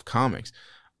collectible of comics.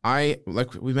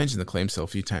 Like we mentioned the claim sale a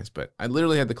few times, but I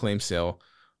literally had the claim sale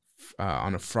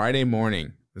on a Friday morning.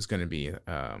 It was going to be,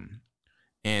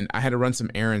 and I had to run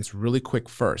some errands really quick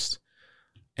first.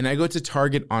 And I go to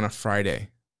Target on a Friday.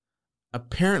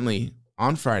 Apparently,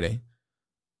 on Friday,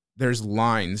 there's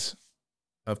lines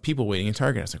of people waiting in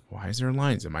Target. I was like, why is there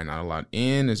lines? Am I not allowed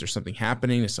in? Is there something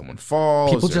happening? Does someone fall?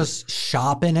 People just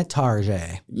shopping at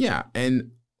Target. Yeah.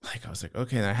 And like, I was like,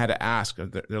 okay. And I had to ask.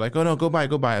 They're like, oh, no, go by.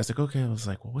 I was like, okay. I was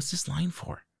like, well, what's this line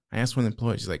for? I asked one of the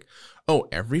employees. She's like, oh,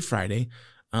 every Friday,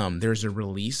 there's a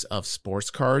release of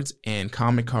sports cards and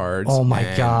comic cards. Oh, my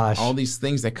gosh. All these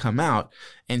things that come out.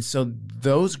 And so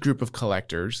those group of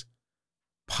collectors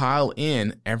pile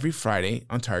in every Friday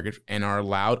on Target and are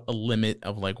allowed a limit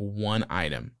of like one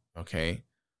item, okay,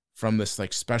 from this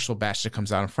like special batch that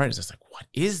comes out on Fridays. It's like, what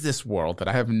is this world that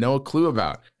I have no clue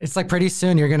about? It's like pretty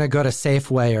soon you're going to go to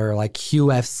Safeway or like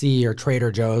QFC or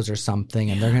Trader Joe's or something,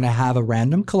 and they're going to have a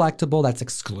random collectible that's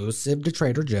exclusive to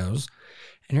Trader Joe's,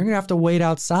 and you're going to have to wait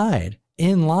outside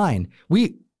in line.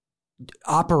 We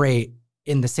operate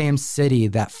in the same city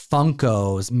that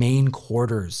Funko's main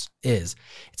quarters is.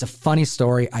 It's a funny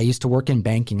story. I used to work in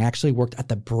banking. I actually worked at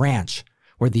the branch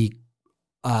where the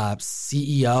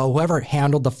CEO, whoever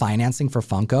handled the financing for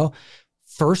Funko,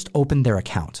 first opened their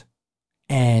account.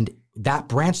 And that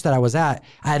branch that I was at,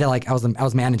 I had to I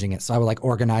was managing it. So I would like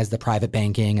organize the private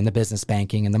banking and the business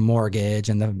banking and the mortgage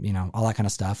and the, you know, all that kind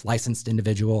of stuff, licensed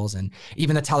individuals and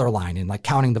even the teller line and like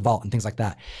counting the vault and things like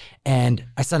that. And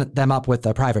I set them up with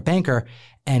a private banker,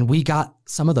 and we got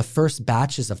some of the first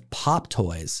batches of Pop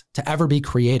toys to ever be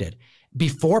created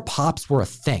before Pops were a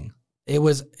thing. It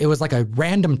was like a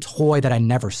random toy that I'd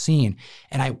never seen.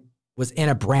 And I was in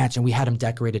a branch and we had them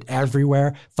decorated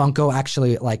everywhere. Funko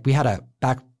actually, like, we had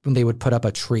back when they would put up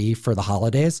a tree for the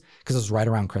holidays, because it was right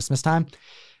around Christmas time,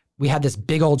 we had this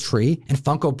big old tree, and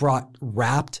Funko brought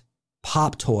wrapped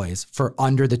Pop toys for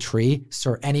under the tree.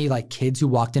 So any like kids who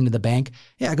walked into the bank,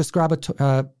 yeah, go grab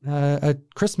a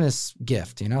Christmas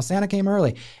gift. You know, Santa came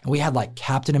early, and we had like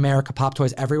Captain America Pop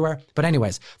toys everywhere. But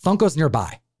anyways, Funko's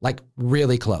nearby, like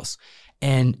really close.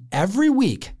 And every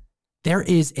week there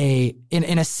is in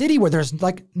a city where there's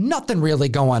like nothing really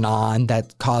going on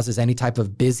that causes any type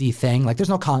of busy thing. Like there's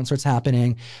no concerts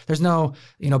happening. There's no,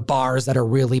 you know, bars that are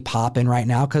really popping right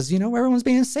now because, you know, everyone's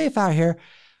being safe out here.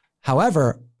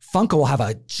 However, Funko will have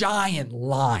a giant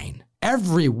line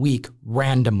every week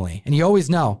randomly. And you always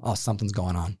know, oh, something's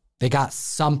going on. They got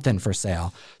something for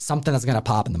sale, something that's going to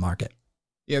pop in the market.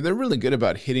 Yeah, they're really good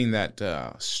about hitting that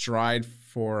stride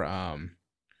for,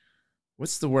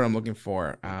 what's the word I'm looking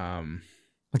for?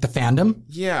 Like the fandom?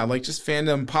 Yeah, like just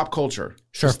fandom, pop culture.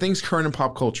 Sure. Just things current in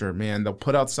pop culture, man. They'll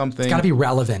put out something. It's got to be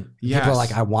relevant. Yes. People are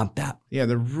like, I want that. Yeah,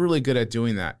 they're really good at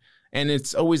doing that. And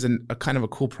it's always a kind of a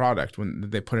cool product when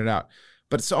they put it out.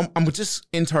 But so I'm just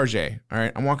in Target, all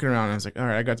right? I'm walking around and I was like, all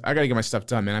right, I got to get my stuff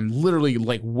done, man. I'm literally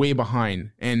like way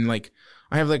behind. And like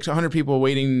I have like 100 people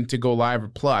waiting to go live or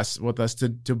plus with us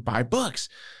to buy books.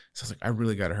 So I was like, I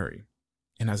really got to hurry.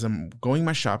 And as I'm going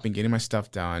my shopping, getting my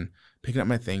stuff done, picking up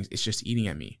my things, it's just eating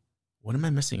at me. What am I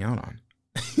missing out on?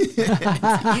 It's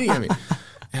eating at me.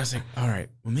 And I was like, all right,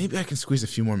 well, maybe I can squeeze a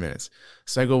few more minutes.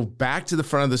 So I go back to the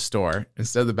front of the store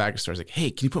instead of the back of the store. I was like,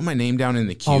 hey, can you put my name down in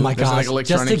the queue? Oh my gosh, like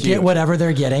just to queue. get whatever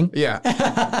they're getting. Yeah.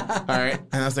 All right.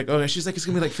 And I was like, oh, she's like, it's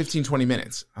going to be like 15, 20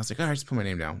 minutes. I was like, all right, just put my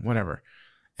name down, whatever.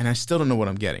 And I still don't know what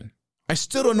I'm getting. I'm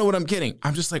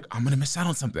just like, I'm going to miss out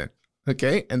on something.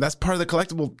 Okay. And that's part of the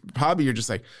collectible hobby. You're just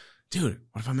like, dude,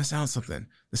 what if I miss out on something?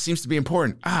 This seems to be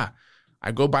important. I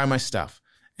go buy my stuff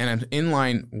and I'm in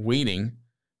line waiting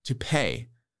to pay.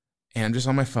 And I'm just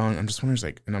on my phone. I'm just wondering,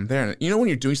 like, and I'm there. And you know, when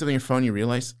you're doing something on your phone, you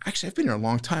realize, actually, I've been here a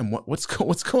long time. What's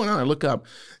going on? I look up,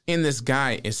 and this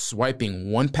guy is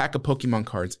swiping one pack of Pokemon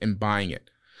cards and buying it.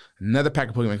 Another pack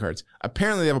of Pokemon cards.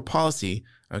 Apparently, they have a policy,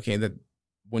 okay, that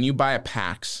when you buy a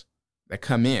packs that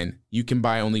come in, you can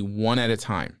buy only one at a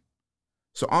time.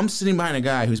 So I'm sitting behind a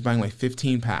guy who's buying like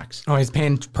 15 packs. Oh, he's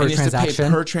paying per transaction? He has to pay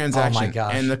per transaction. Oh, my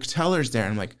gosh. And the teller's there,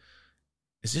 and I'm like,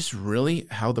 is this really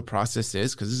how the process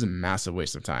is? Because this is a massive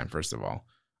waste of time, first of all.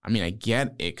 I mean, I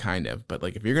get it kind of, but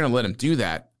like if you're going to let him do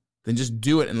that, then just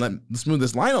do it and let's move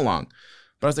this line along.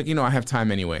 But I was like, you know, I have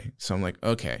time anyway. So I'm like,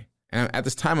 okay. And at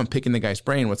this time, I'm picking the guy's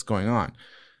brain, what's going on.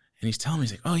 And he's telling me,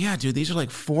 he's like, oh yeah, dude, these are like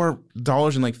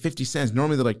 $4.50.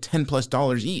 Normally they're like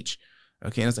 $10+ each.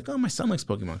 Okay. And I was like, oh, my son likes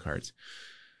Pokemon cards.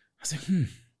 I was like,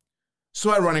 So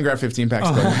I run and grab 15 packs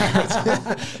of Pokemon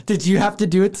cards. Did you have to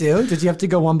do it too? Did you have to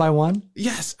go one by one?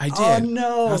 Yes, I did. Oh,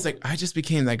 no. I was like, I just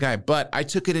became that guy. But I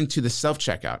took it into the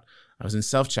self-checkout. I was in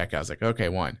self-checkout. I was like, okay,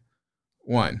 one,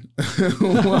 One.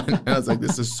 And I was like,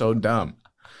 this is so dumb.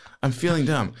 I'm feeling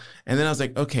dumb. And then I was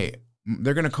like, okay,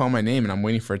 they're going to call my name and I'm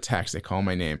waiting for a text. They call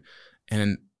my name. And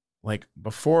then, like,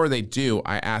 before they do,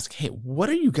 I ask, hey, what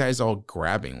are you guys all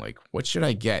grabbing? Like, what should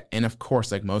I get? And of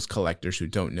course, like most collectors who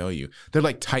don't know you, they're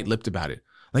like tight-lipped about it.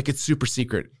 Like it's super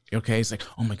secret. Okay. It's like,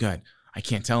 oh my God, I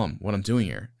can't tell them what I'm doing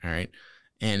here. All right.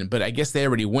 But I guess they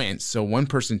already went. So one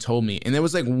person told me, and there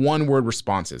was like one word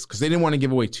responses because they didn't want to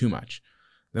give away too much.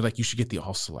 They're like, you should get the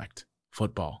all select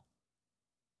football.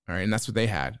 All right. And that's what they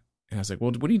had. And I was like,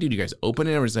 well, what do? Do you guys open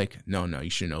it? Or was like, no, you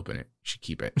shouldn't open it. You should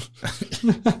keep it.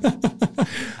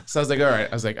 So I was like, all right.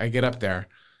 I was like, I get up there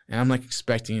and I'm like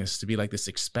expecting this to be like this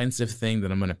expensive thing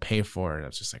that I'm going to pay for. And I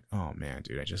was just like, oh man,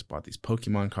 dude, I just bought these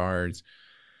Pokemon cards.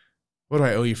 What do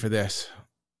I owe you for this?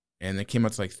 And it came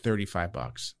out to like $35.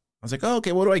 I was like, oh,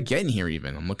 okay, what do I get in here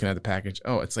even? I'm looking at the package.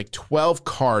 Oh, it's like 12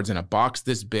 cards in a box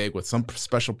this big with some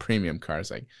special premium cards.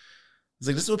 Like, it's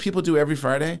like, this is what people do every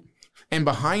Friday. And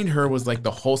behind her was like the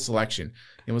whole selection.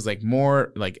 It was like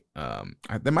more like,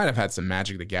 they might have had some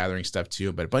Magic the Gathering stuff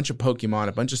too, but a bunch of Pokemon,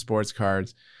 a bunch of sports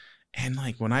cards. And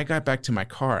like when I got back to my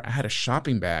car, I had a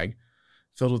shopping bag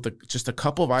filled with just a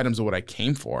couple of items of what I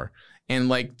came for. And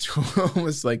like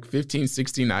almost like 15,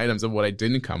 16 items of what I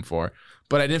didn't come for.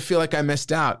 But I didn't feel like I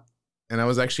missed out. And I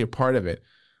was actually a part of it.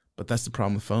 But that's the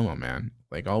problem with FOMO, man.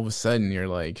 Like all of a sudden you're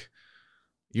like,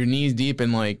 you're knees deep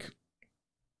in like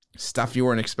stuff you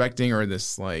weren't expecting, or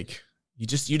this like, you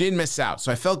didn't miss out.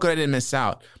 So I felt good I didn't miss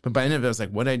out. But by the end of it, I was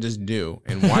like, what did I just do?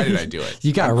 And why did I do it?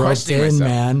 You got roped in,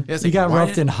 man. Yeah, you got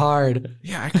roped in hard.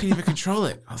 Yeah, I couldn't even control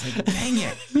it. I was like, dang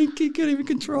it. You couldn't even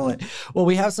control it. Well,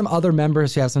 we have some other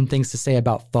members who have some things to say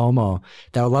about FOMO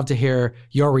that I would love to hear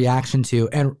your reaction to.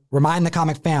 And remind the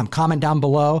comic fam, comment down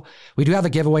below. We do have a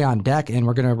giveaway on deck, and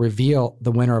we're going to reveal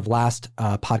the winner of last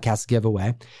podcast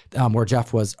giveaway, where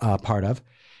Jeff was part of.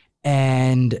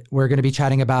 And we're going to be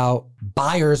chatting about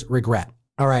buyer's regret.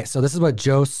 All right, so this is what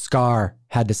Joe Scar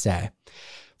had to say.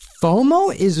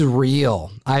 FOMO is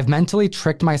real. I've mentally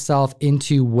tricked myself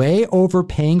into way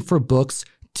overpaying for books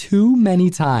too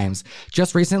many times.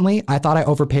 Just recently, I thought I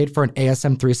overpaid for an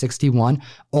ASM 361,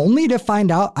 only to find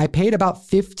out I paid about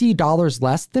 $50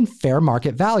 less than fair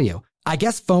market value. I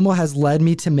guess FOMO has led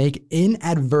me to make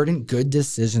inadvertent good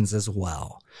decisions as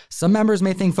well. Some members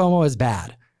may think FOMO is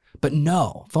bad. But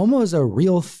no, FOMO is a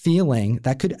real feeling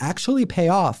that could actually pay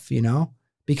off, you know,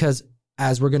 because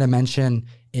as we're going to mention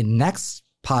in next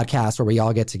podcast where we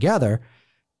all get together,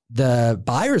 the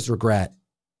buyer's regret,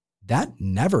 that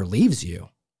never leaves you.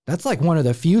 That's like one of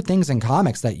the few things in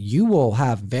comics that you will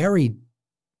have very,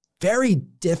 very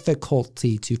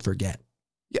difficulty to forget.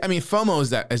 Yeah, I mean, FOMO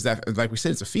is that like we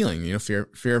said, it's a feeling, you know,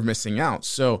 fear of missing out.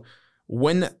 So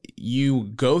when you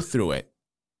go through it,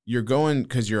 you're going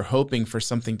because you're hoping for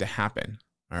something to happen.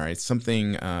 All right.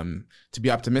 Something to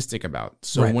be optimistic about.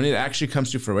 So When it actually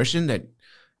comes to fruition that,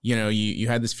 you know, you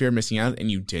had this fear of missing out and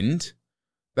you didn't,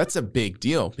 that's a big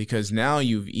deal because now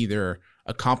you've either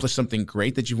accomplished something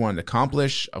great that you wanted to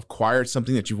accomplish, acquired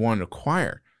something that you wanted to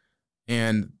acquire.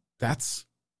 And that's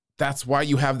why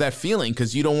you have that feeling,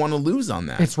 because you don't want to lose on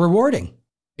that. It's rewarding.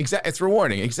 It's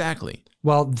rewarding. Exactly.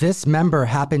 Well, this member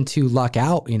happened to luck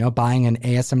out, you know, buying an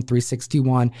ASM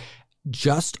 361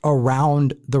 just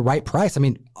around the right price. I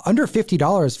mean, under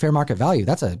 $50 fair market value.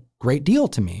 That's a great deal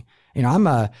to me. You know, I'm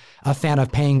a fan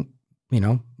of paying, you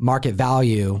know, market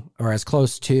value or as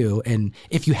close to. And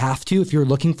if you're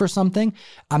looking for something,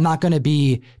 I'm not going to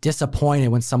be disappointed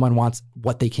when someone wants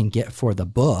what they can get for the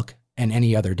book. And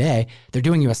any other day, they're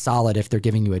doing you a solid if they're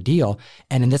giving you a deal.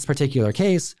 And in this particular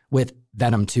case, with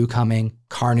Venom 2 coming,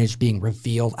 Carnage being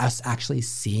revealed, us actually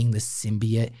seeing the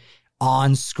symbiote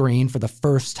on screen for the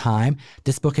first time,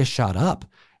 this book has shot up.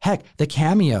 Heck, the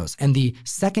cameos and the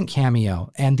second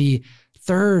cameo and the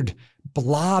third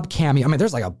Blob cameo. I mean,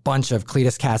 there's like a bunch of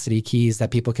Cletus Cassidy keys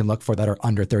that people can look for that are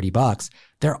under $30.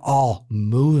 They're all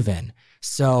moving.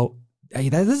 So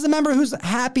this is a member who's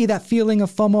happy that feeling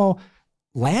of FOMO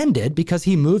landed because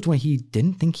he moved when he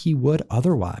didn't think he would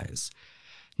otherwise.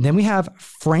 And then we have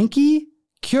Frankie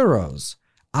Kuros.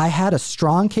 I had a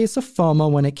strong case of FOMO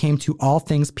when it came to all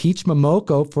things Peach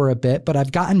Momoko for a bit, but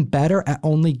I've gotten better at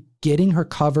only getting her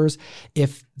covers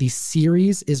if the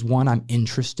series is one I'm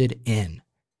interested in.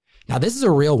 Now, this is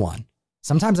a real one.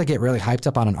 Sometimes I get really hyped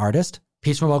up on an artist.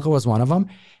 Peach Momoko was one of them.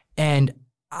 And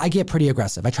I get pretty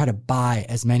aggressive. I try to buy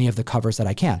as many of the covers that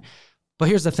I can. But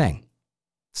here's the thing.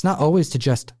 It's not always to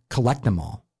just collect them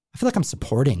all. I feel like I'm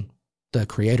supporting the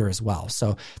creator as well.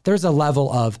 So there's a level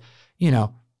of, you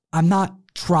know, I'm not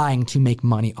trying to make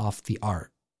money off the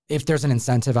art. if there's an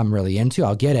incentive I'm really into,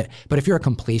 I'll get it. But if you're a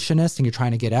completionist and you're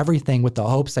trying to get everything with the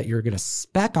hopes that you're going to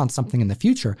spec on something in the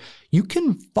future, you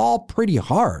can fall pretty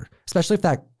hard, especially if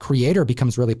that creator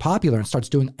becomes really popular and starts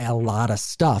doing a lot of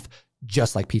stuff,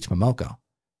 just like Peach Momoko.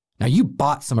 Now, you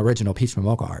bought some original Peach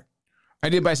Momoko art. I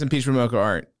did buy some Peach Momoko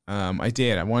art. I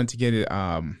did. I wanted to get it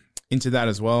into that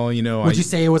as well. You know, Would you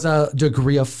say it was a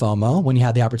degree of FOMO when you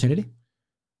had the opportunity?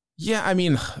 Yeah, I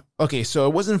mean, okay, so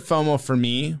it wasn't FOMO for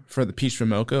me for the Peach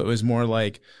Momoko. It was more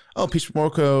like, oh, Peach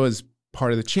Momoko is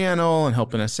part of the channel and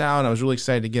helping us out. I was really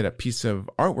excited to get a piece of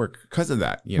artwork because of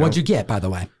that. You know? What'd you get, by the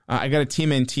way? I got a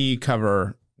TMNT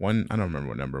cover. I don't remember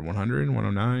what number, 100,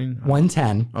 109?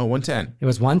 110. Oh, 110. It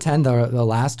was 110, the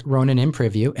last Ronin in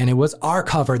preview, and it was our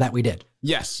cover that we did.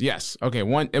 Yes. Okay,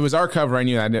 it was our cover. I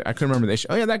knew that. I couldn't remember the issue.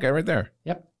 Oh, yeah, that guy right there.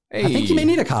 Yep. Hey. I think you may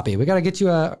need a copy. We got to get you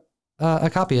a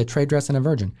copy, a trade dress and a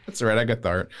virgin. That's all right. I got the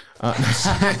art.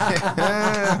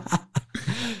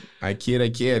 I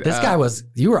kid. This guy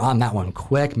you were on that one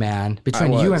quick, man.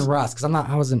 Between you and Russ, because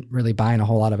I wasn't really buying a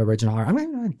whole lot of original art. I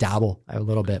mean, I dabble a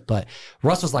little bit, but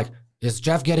Russ was like, is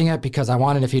Jeff getting it? Because I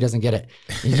want it if he doesn't get it.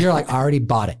 And you're like, I already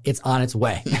bought it. It's on its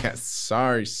way. Yes.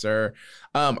 Sorry, sir.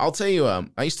 I'll tell you,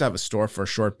 I used to have a store for a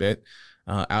short bit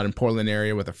out in Portland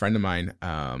area with a friend of mine.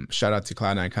 Shout out to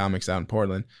Cloud9 Comics out in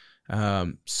Portland.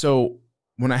 So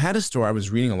when I had a store, I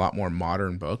was reading a lot more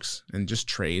modern books and just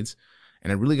trades.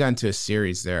 And I really got into a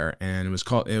series there, and it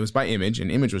was by Image,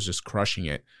 and Image was just crushing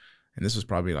it. And this was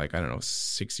probably like, I don't know,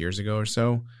 6 years ago or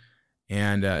so.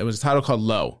 And it was a title called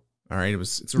Low. All right.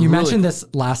 You mentioned this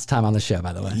last time on the show,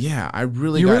 by the way. Yeah. You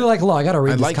really like Low. I got to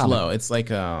read this comic. I like comic. Low. It's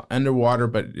like underwater,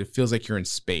 but it feels like you're in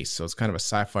space. So it's kind of a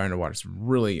sci-fi underwater. It's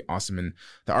really awesome. And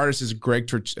the artist is Greg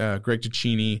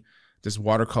Ticini, does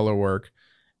watercolor work.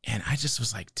 And I just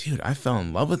was like, dude, I fell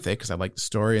in love with it because I liked the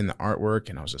story and the artwork.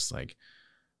 And I was just like,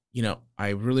 you know, I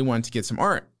really wanted to get some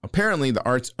art. Apparently, the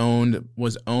art's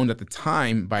was owned at the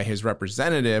time by his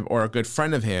representative or a good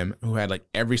friend of him who had like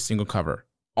every single cover,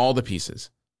 all the pieces,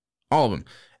 all of them.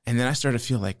 And then I started to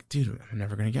feel like, dude, I'm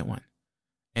never going to get one.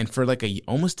 And for like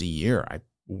almost a year, I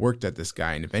worked at this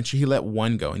guy, and eventually he let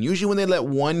one go. And usually when they let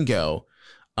one go,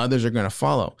 others are going to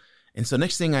follow. And so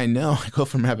next thing I know, I go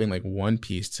from having like one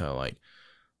piece to like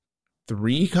 4.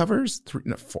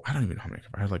 I don't even know how many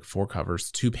covers. I had like 4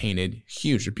 covers, 2 painted,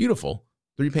 huge, they're beautiful.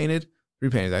 3 painted.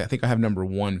 I think I have number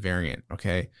 1 variant.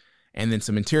 Okay. And then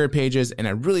some interior pages, and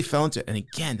I really fell into it. And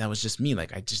again, that was just me.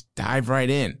 Like I just dive right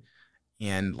in.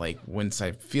 And like once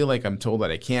I feel like I'm told that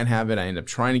I can't have it, I end up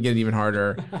trying to get it even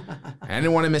harder. And I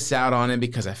didn't want to miss out on it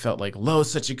because I felt like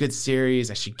Low's such a good series.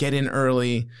 I should get in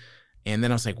early. And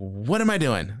then I was like, what am I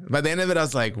doing? By the end of it, I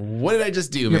was like, what did I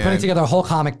just do, man? You're putting together a whole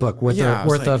comic book worth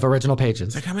of original pages.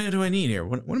 It's like, how many do I need here?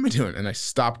 What am I doing? And I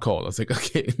stopped cold. I was like,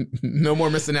 okay, no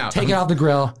more missing out. Take it off the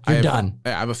grill. You're done.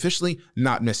 I've officially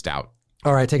not missed out.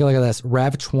 All right, take a look at this.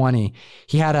 Rev20.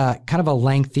 He had a kind of a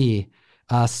lengthy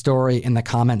story in the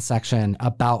comment section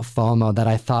about FOMO that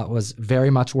I thought was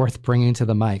very much worth bringing to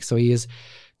the mic. So he is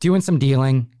doing some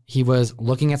dealing. He was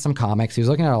looking at some comics. He was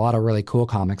looking at a lot of really cool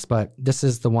comics, but this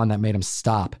is the one that made him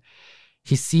stop.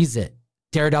 He sees it.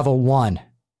 Daredevil 1.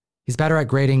 He's better at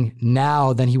grading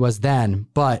now than he was then,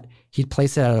 but he'd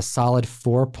place it at a solid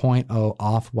 4.0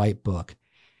 off-white book.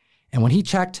 And when he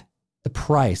checked the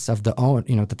price of the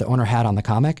that the owner had on the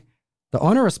comic, the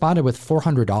owner responded with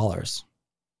 $400.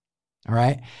 All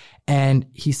right. And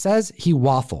he says he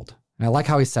waffled. And I like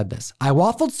how he said this. I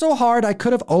waffled so hard I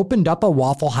could have opened up a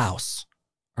Waffle House.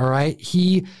 All right.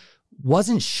 He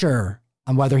wasn't sure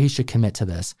on whether he should commit to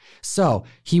this. So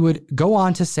he would go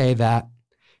on to say that,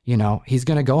 he's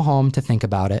going to go home to think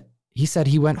about it. He said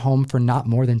he went home for not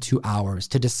more than 2 hours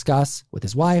to discuss with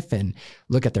his wife and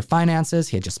look at their finances.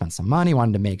 He had just spent some money,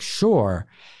 wanted to make sure.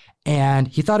 And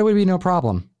he thought it would be no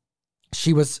problem.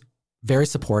 She was very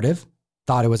supportive,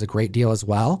 thought it was a great deal as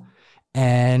well.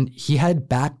 And he headed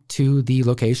back to the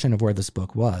location of where this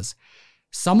book was.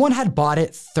 Someone had bought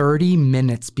it 30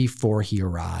 minutes before he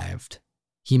arrived.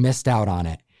 He missed out on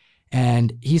it.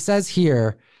 And he says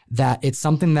here that it's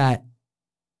something that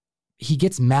he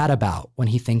gets mad about when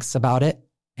he thinks about it,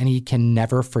 and he can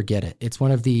never forget it. It's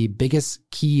one of the biggest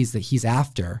keys that he's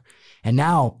after. And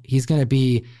now he's going to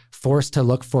be forced to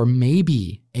look for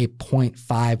maybe a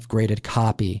 0.5 graded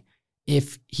copy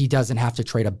if he doesn't have to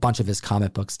trade a bunch of his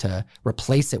comic books to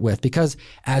replace it with. Because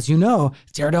as you know,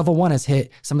 Daredevil 1 has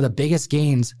hit some of the biggest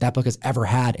gains that book has ever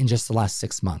had in just the last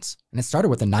 6 months. And it started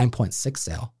with a 9.6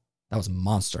 sale. That was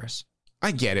monstrous.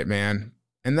 I get it, man.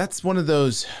 And that's one of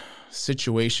those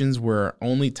situations where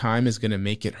only time is going to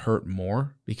make it hurt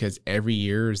more, because every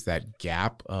year is that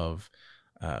gap of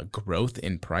growth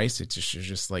in price, it's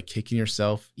just like kicking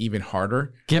yourself even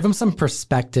harder. Give them some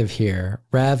perspective here.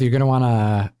 Rev, you're going to want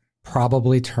to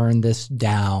probably turn this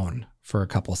down for a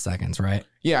couple seconds, right?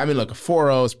 Yeah, I mean, look, a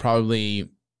 4.0 is probably,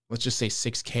 let's just say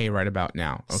 6K right about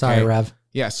now. Okay? Sorry, Rev.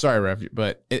 Yeah, sorry, Rev,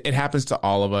 but it happens to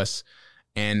all of us.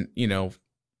 And, you know,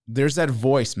 there's that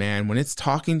voice, man, when it's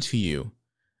talking to you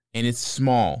and it's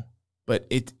small, but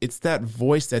it's that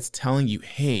voice that's telling you,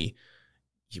 hey,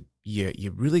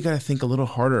 you really got to think a little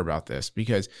harder about this,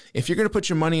 because if you're going to put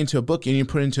your money into a book and you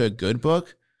put it into a good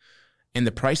book and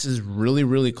the price is really,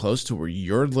 really close to where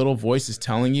your little voice is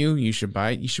telling you you should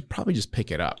buy it, you should probably just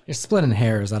pick it up. You're splitting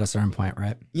hairs at a certain point,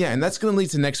 right? Yeah, and that's going to lead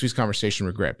to next week's conversation,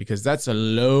 regret, because that's a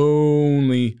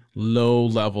lonely, low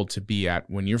level to be at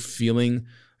when you're feeling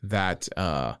that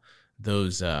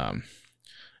those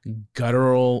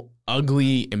guttural,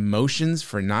 ugly emotions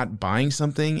for not buying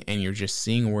something, and you're just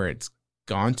seeing where it's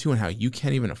gone to and how you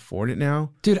can't even afford it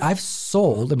now. Dude, I've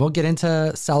sold, and we'll get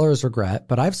into seller's regret,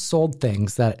 but I've sold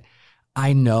things that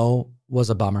I know was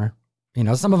a bummer. You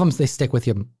know, some of them, they stick with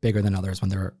you bigger than others when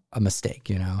they're a mistake,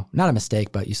 you know, not a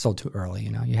mistake, but you sold too early.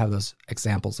 You know, you have those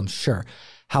examples, I'm sure.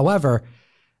 However,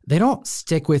 they don't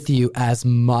stick with you as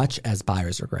much as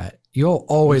buyer's regret. You'll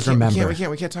always remember.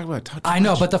 We can't talk about it. I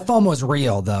know, but the FOMO is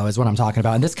real, though, is what I'm talking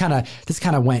about. And this kind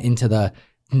of went into the,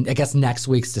 I guess, next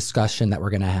week's discussion that we're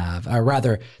going to have. Or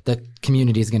rather, the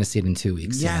community is going to see it in 2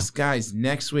 weeks. Yes, guys,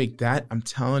 next week, that, I'm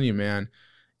telling you, man,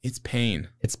 it's pain.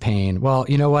 It's pain. Well,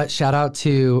 you know what? Shout out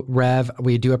to Rev.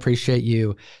 We do appreciate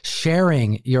you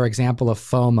sharing your example of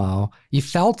FOMO. You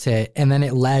felt it, and then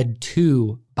it led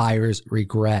to buyer's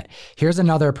regret. Here's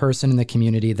another person in the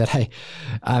community that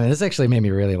this actually made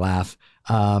me really laugh.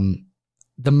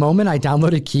 The moment I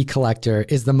downloaded Key Collector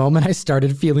is the moment I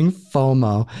started feeling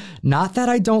FOMO. Not that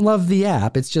I don't love the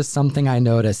app, it's just something I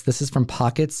noticed. This is from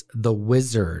Pockets the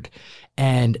Wizard.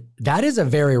 And that is a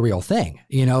very real thing.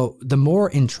 You know, the more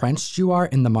entrenched you are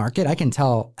in the market, I can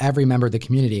tell every member of the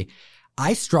community,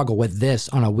 I struggle with this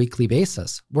on a weekly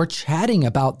basis. We're chatting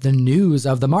about the news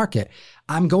of the market.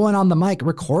 I'm going on the mic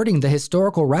recording the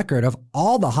historical record of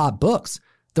all the hot books,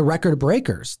 the record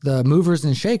breakers, the movers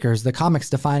and shakers, the comics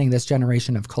defining this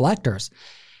generation of collectors,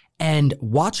 and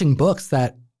watching books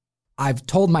that I've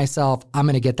told myself I'm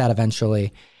going to get that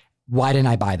eventually. Why didn't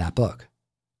I buy that book?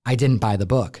 I didn't buy the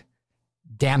book.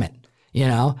 Damn it. You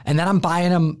know, and then I'm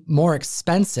buying them more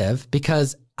expensive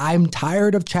because I'm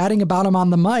tired of chatting about them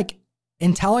on the mic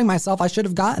and telling myself I should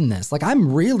have gotten this. Like,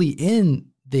 I'm really in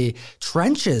the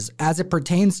trenches as it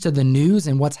pertains to the news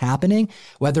and what's happening,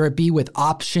 whether it be with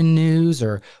option news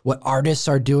or what artists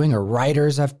are doing or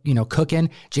writers have, you know, cooking.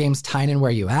 James Tynan,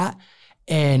 where you at?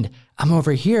 And I'm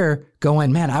over here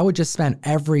going, man, I would just spend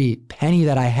every penny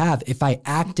that I have if I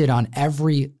acted on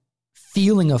every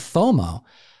feeling of FOMO.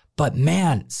 But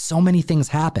man, so many things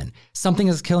happen. Something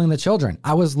is killing the children.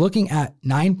 I was looking at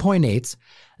 9.8s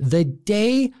the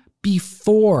day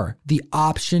before the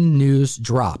option news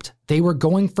dropped. They were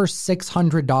going for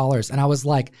 $600. And I was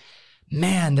like,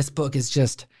 man, this book is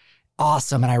just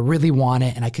awesome. And I really want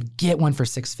it. And I could get one for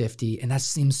 $650. And that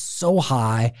seems so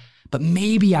high, but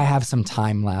maybe I have some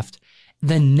time left.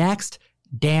 The next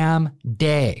damn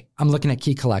day, I'm looking at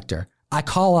Key Collector. I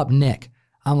call up Nick.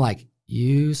 I'm like,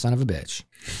 you son of a bitch.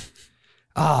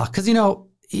 Because, you know,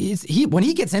 when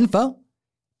he gets info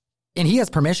and he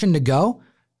has permission to go,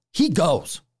 he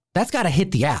goes. That's got to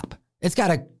hit the app. It's got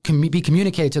to be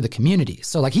communicated to the community.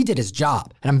 So, like, he did his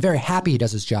job, and I'm very happy he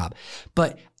does his job.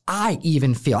 But I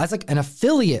even feel, as like an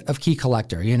affiliate of Key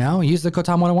Collector, you know, use the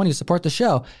Kotam 101, you support the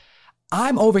show.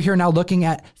 I'm over here now looking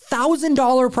at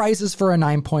 $1,000 prices for a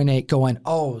 9.8 going,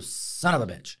 oh, son of a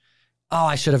bitch. Oh,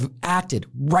 I should have acted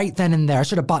right then and there. I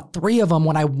should have bought 3 of them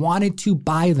when I wanted to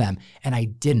buy them, and I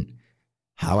didn't.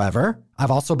 However,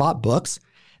 I've also bought books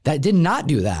that did not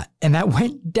do that, and that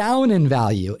went down in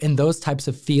value. And those types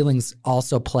of feelings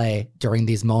also play during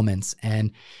these moments.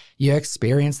 And you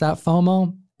experience that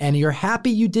FOMO, and you're happy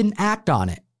you didn't act on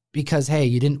it because, hey,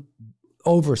 you didn't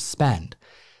overspend.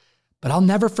 But I'll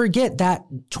never forget that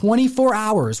 24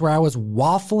 hours where I was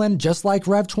waffling just like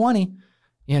Rev 20.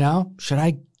 You know, should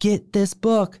I get this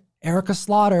book? Erica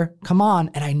Slaughter, come on.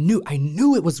 And I knew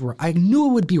it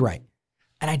would be right.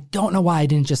 And I don't know why I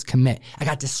didn't just commit. I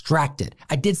got distracted.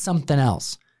 I did something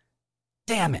else.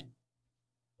 Damn it.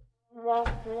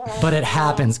 But it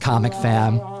happens, comic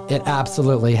fam. It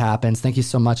absolutely happens. Thank you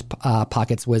so much,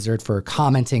 Pockets Wizard, for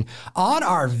commenting on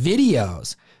our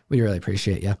videos. We really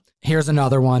appreciate you. Here's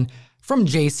another one from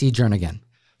JC Jernigan.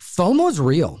 FOMO's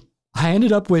real. I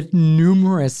ended up with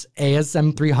numerous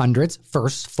ASM 300s,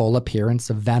 first full appearance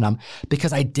of Venom,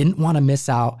 because I didn't want to miss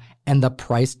out and the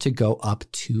price to go up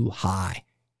too high.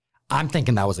 I'm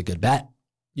thinking that was a good bet,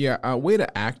 Yeah, way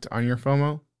to act on your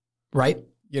FOMO. right?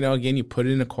 Again, you put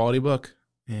it in a quality book,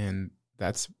 and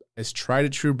that's as tried a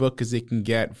true book as it can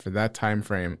get for that time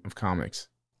frame of comics.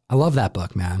 I love that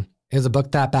book, man. It was a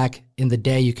book that back in the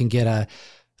day you can get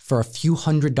for a few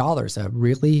 $100s, a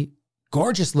really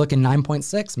gorgeous looking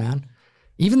 9.6, man.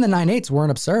 Even the 9.8s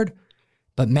weren't absurd.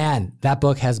 But man, that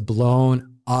book has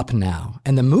blown up now.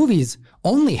 And the movie's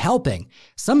only helping.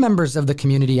 Some members of the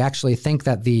community actually think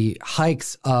that the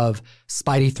hikes of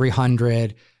Spidey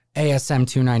 300, ASM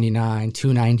 299,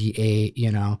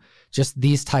 298, just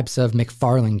these types of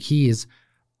McFarlane keys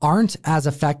aren't as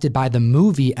affected by the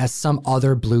movie as some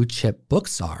other blue chip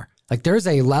books are. Like there's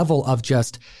a level of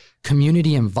just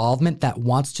community involvement that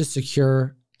wants to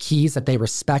secure keys that they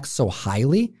respect so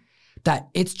highly that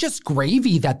it's just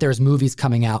gravy that there's movies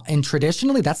coming out. And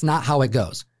traditionally, that's not how it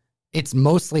goes. It's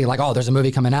mostly like, oh, there's a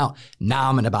movie coming out. Now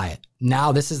I'm going to buy it.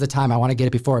 Now this is the time I want to get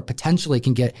it before it potentially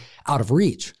can get out of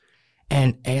reach.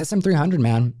 And ASM 300,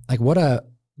 man, like what a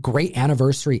great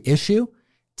anniversary issue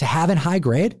to have in high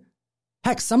grade.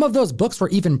 Heck, some of those books were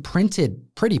even printed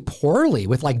pretty poorly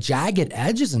with like jagged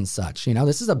edges and such.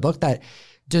 This is a book that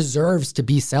deserves to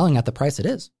be selling at the price it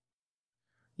is.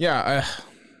 Yeah,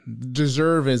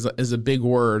 deserve is a big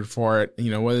word for it.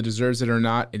 Whether it deserves it or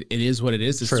not, it is what it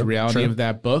is. It's the reality of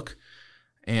that book,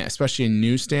 and especially in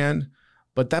newsstand.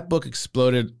 But that book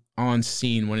exploded on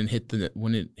scene when it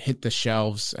hit the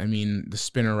shelves. I mean, the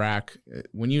spinner rack.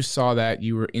 When you saw that,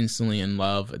 you were instantly in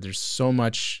love. There's so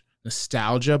much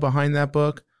nostalgia behind that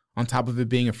book. On top of it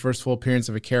being a first full appearance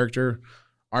of a character,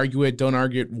 argue it, don't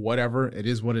argue it, whatever. It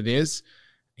is what it is,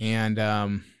 and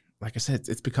like I said,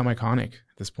 it's become iconic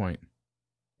at this point.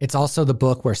 It's also the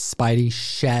book where Spidey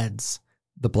sheds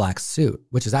the black suit,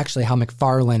 which is actually how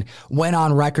McFarlane went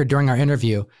on record during our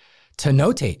interview to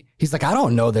notate. He's like, I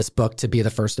don't know this book to be the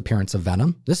first appearance of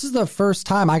Venom. This is the first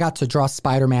time I got to draw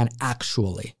Spider-Man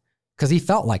actually, because he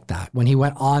felt like that when he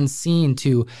went on scene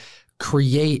to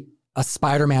create a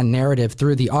Spider-Man narrative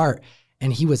through the art.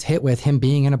 And he was hit with him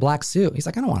being in a black suit. He's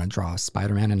like, I don't want to draw a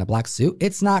Spider-Man in a black suit.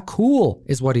 It's not cool,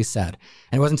 is what he said.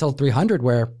 And it wasn't until 300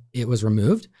 where it was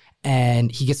removed.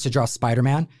 And he gets to draw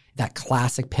Spider-Man, that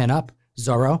classic pinup,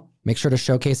 Zorro. Make sure to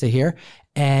showcase it here.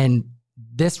 And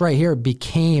this right here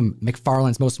became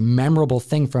McFarlane's most memorable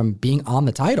thing from being on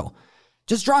the title.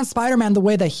 Just drawing Spider-Man the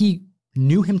way that he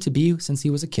knew him to be since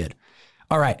he was a kid.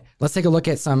 All right, let's take a look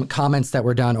at some comments that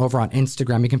were done over on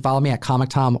Instagram. You can follow me at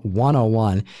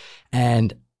ComicTom101.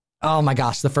 And oh my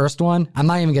gosh, the first one, I'm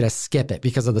not even going to skip it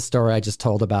because of the story I just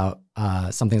told about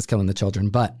Something is Killing the Children.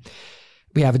 But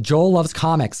we have Joel Loves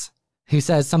Comics, who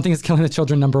says Something is Killing the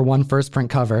Children #1 first print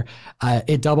cover.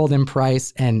 It doubled in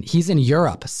price, and he's in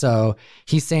Europe. So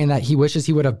he's saying that he wishes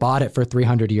he would have bought it for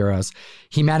 300 euros.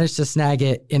 He managed to snag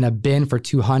it in a bin for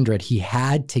 200. He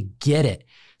had to get it.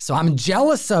 So I'm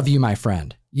jealous of you, my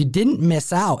friend. You didn't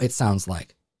miss out, it sounds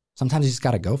like. Sometimes you just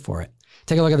got to go for it.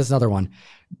 Take a look at this other one.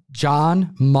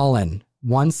 John Mullen,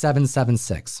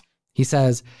 1776. He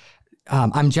says,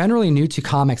 I'm generally new to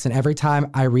comics, and every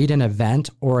time I read an event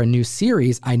or a new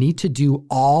series, I need to do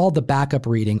all the backup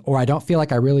reading, or I don't feel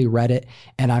like I really read it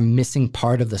and I'm missing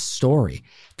part of the story.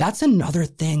 That's another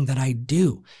thing that I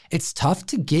do. It's tough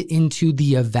to get into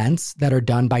the events that are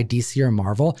done by DC or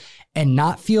Marvel and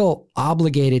not feel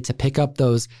obligated to pick up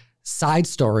those side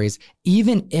stories,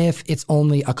 even if it's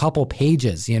only a couple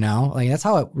pages, Like that's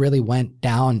how it really went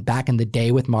down back in the day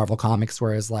with Marvel Comics,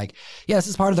 where it's like, yeah, this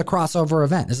is part of the crossover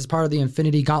event. This is part of the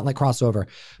Infinity Gauntlet crossover.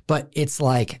 But it's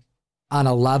like on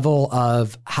a level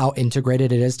of how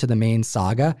integrated it is to the main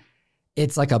saga,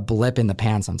 it's like a blip in the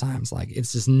pan sometimes. Like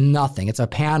it's just nothing. It's a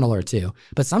panel or two.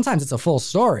 But sometimes it's a full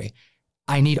story.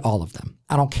 I need all of them.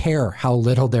 I don't care how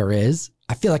little there is.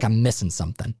 I feel like I'm missing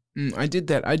something. I did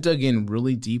that. I dug in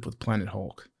really deep with Planet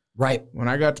Hulk. Right. When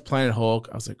I got to Planet Hulk,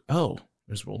 I was like, oh,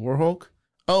 there's World War Hulk.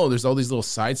 Oh, there's all these little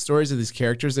side stories of these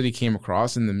characters that he came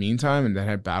across in the meantime and that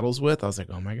had battles with. I was like,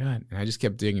 oh my God. And I just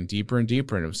kept digging deeper and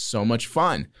deeper, and it was so much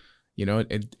fun.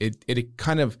 It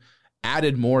kind of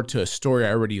added more to a story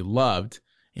I already loved,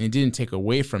 and it didn't take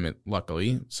away from it,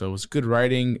 luckily. So it was good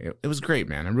writing. It was great,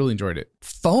 man. I really enjoyed it.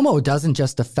 FOMO doesn't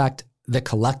just affect the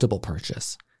collectible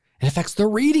purchase. It affects the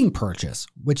reading purchase,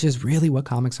 which is really what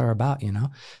comics are about,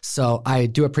 So I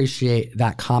do appreciate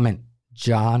that comment,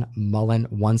 John Mullen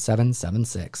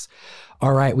 1776.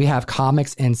 All right, we have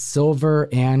comics in silver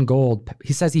and gold.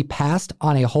 He says he passed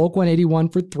on a Hulk 181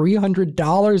 for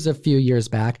 $300 a few years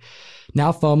back.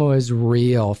 Now FOMO is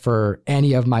real for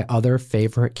any of my other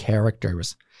favorite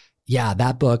characters. Yeah,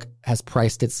 that book has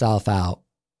priced itself out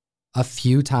a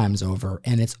few times over,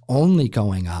 and it's only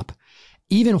going up.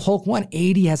 Even Hulk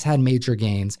 180 has had major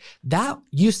gains. That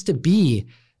used to be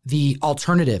the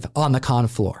alternative on the con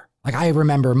floor. Like I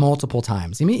remember multiple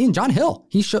times. I mean, John Hill,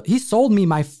 he sold me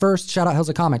my first, shout out Hills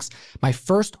of Comics, my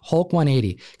first Hulk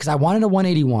 180 because I wanted a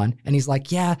 181. And he's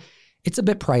like, yeah, it's a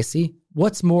bit pricey.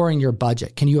 What's more in your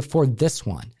budget? Can you afford this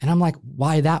one? And I'm like,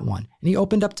 why that one? And he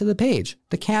opened up to the page,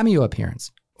 the cameo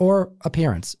appearance or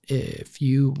appearance, if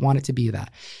you want it to be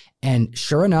that. And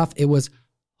sure enough, it was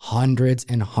hundreds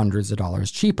and hundreds of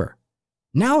dollars cheaper.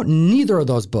 Now, neither of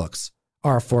those books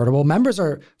are affordable. Members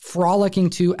are frolicking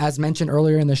to, as mentioned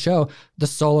earlier in the show, the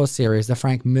Solo series, the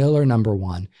Frank Miller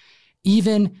 #1.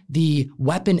 Even the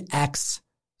Weapon X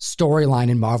storyline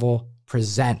in Marvel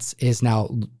Presents is now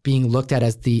being looked at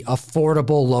as the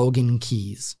affordable Logan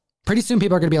Keys. Pretty soon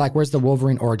people are going to be like, where's the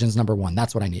Wolverine Origins #1?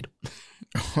 That's what I need.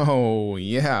 Oh,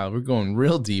 yeah. We're going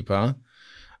real deep, huh?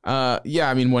 Yeah,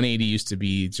 I mean, 180 used to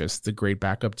be just the great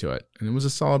backup to it. And it was a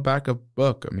solid backup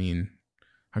book. I mean,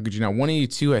 how could you not?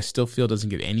 182, I still feel doesn't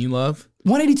get any love.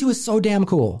 182 is so damn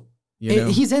cool.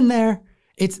 He's in there.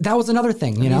 That was another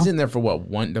thing, you know? He's in there for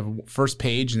the first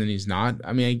page and then he's not.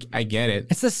 I mean, I get it.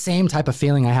 It's the same type of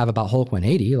feeling I have about Hulk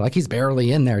 180. Like he's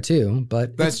barely in there too,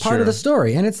 but it's part of the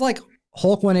story. And it's like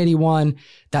Hulk 181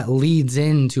 that leads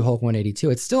into Hulk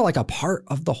 182. It's still like a part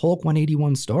of the Hulk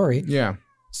 181 story. Yeah.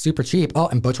 Super cheap. Oh,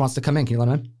 and Butch wants to come in. Can you let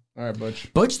him in? All right,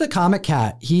 Butch. Butch the Comic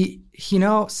Cat. He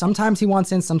sometimes he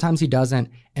wants in, sometimes he doesn't.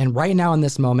 And right now in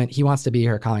this moment, he wants to be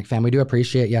here, Comic Fan. We do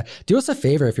appreciate you. Do us a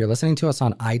favor if you're listening to us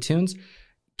on iTunes,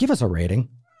 give us a rating.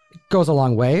 It goes a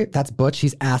long way. That's Butch.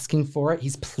 He's asking for it.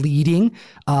 He's pleading.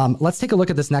 Let's take a look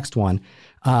at this next one.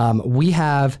 We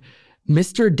have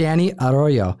Mr. Danny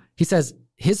Arroyo. He says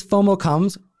his FOMO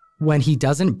comes when he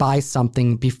doesn't buy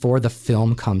something before the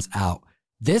film comes out.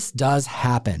 This does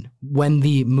happen. When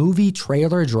the movie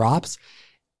trailer drops,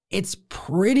 it's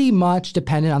pretty much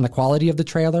dependent on the quality of the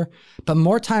trailer, but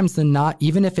more times than not,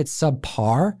 even if it's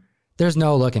subpar, there's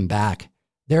no looking back.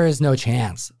 There is no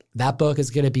chance. That book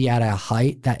is going to be at a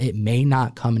height that it may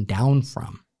not come down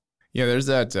from. Yeah, there's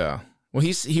that. Well,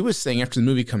 he was saying after the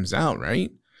movie comes out,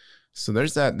 right? So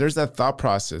there's that thought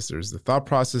process. There's the thought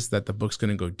process that the book's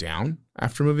going to go down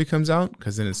after a movie comes out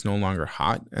because then it's no longer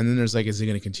hot. And then there's like, is it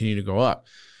going to continue to go up?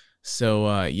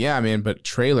 So yeah, man, but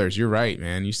trailers, you're right,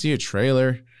 man. You see a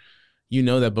trailer, you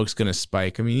know that book's going to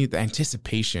spike. I mean, the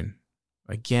anticipation,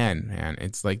 again, man,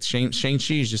 it's like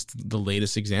Shang-Chi is just the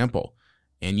latest example.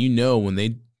 And you know when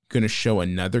they're going to show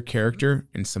another character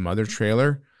in some other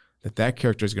trailer, that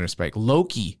character is going to spike.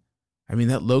 Loki. I mean,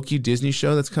 that Loki Disney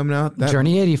show that's coming out.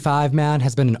 Journey 85, man,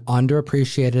 has been an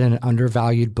underappreciated and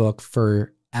undervalued book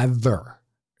forever.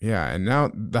 Yeah, and now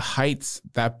the heights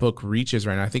that book reaches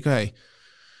right now, I think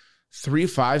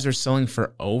 3.5s are selling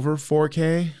for over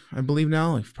 4K, I believe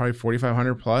now, like probably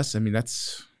 4,500 plus. I mean,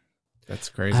 that's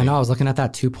crazy. I know. I was looking at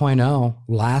that 2.0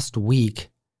 last week,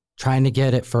 trying to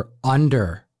get it for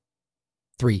under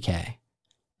 3K.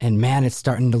 And man, it's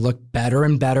starting to look better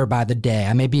and better by the day.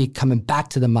 I may be coming back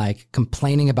to the mic,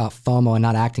 complaining about FOMO and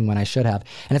not acting when I should have.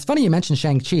 And it's funny you mentioned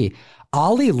Shang-Chi.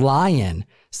 Ollie Lyon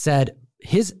said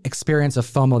his experience of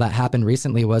FOMO that happened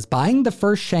recently was buying the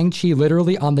first Shang-Chi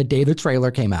literally on the day the trailer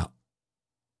came out.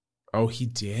 Oh, he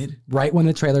did? Right when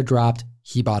the trailer dropped,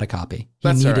 he bought a copy.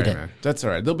 That's needed all right, it. Man. That's all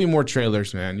right. There'll be more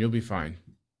trailers, man. You'll be fine.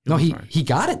 He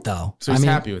got it though. So he's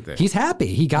happy with it. He's happy.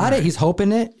 He got it. He's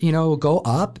hoping it, will go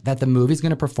up, that the movie's going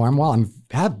to perform well. I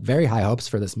have very high hopes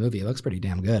for this movie. It looks pretty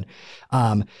damn good.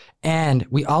 And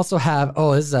we also have,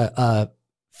 this is a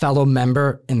fellow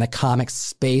member in the comic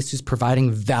space who's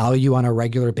providing value on a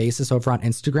regular basis over on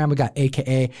Instagram. We got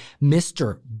AKA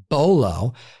Mr.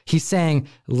 Bolo. He's saying,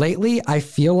 lately, I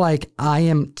feel like I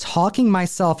am talking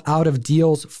myself out of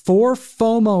deals for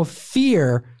FOMO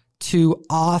fear too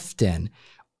often.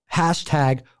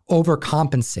 Hashtag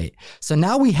overcompensate. So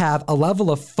now we have a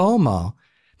level of FOMO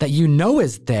that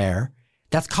is there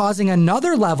that's causing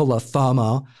another level of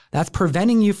FOMO that's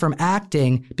preventing you from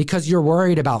acting because you're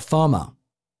worried about FOMO.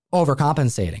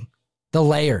 Overcompensating. The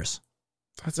layers.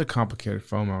 That's a complicated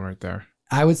FOMO right there.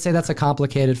 I would say that's a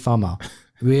complicated FOMO.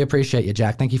 We appreciate you,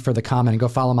 Jack. Thank you for the comment. And go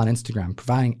follow him on Instagram,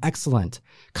 providing excellent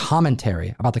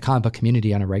commentary about the comic book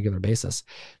community on a regular basis.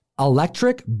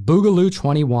 Electric Boogaloo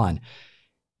 21.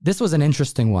 This was an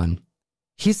interesting one.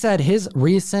 He said his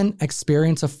recent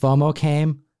experience of FOMO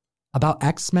came about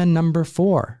X-Men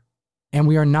 #4. And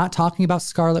we are not talking about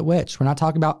Scarlet Witch. We're not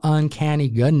talking about Uncanny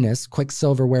Goodness,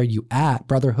 Quicksilver, Where You At,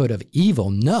 Brotherhood of Evil.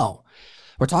 No.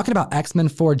 We're talking about X-Men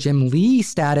 4 Jim Lee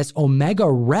status, Omega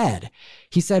Red.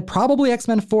 He said, probably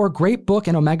X-Men 4, great book,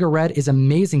 and Omega Red is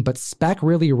amazing, but spec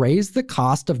really raised the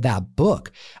cost of that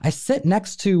book. I sit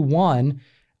next to one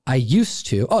I used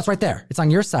to. Oh, it's right there. It's on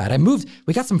your side.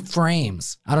 We got some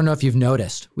frames. I don't know if you've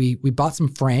noticed. We bought some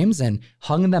frames and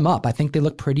hung them up. I think they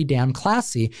look pretty damn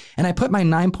classy. And I put my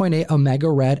 9.8 Omega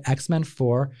Red X-Men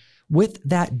 4 with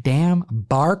that damn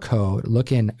barcode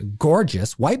looking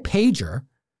gorgeous white pager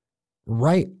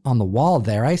right on the wall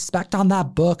there. I spec'd on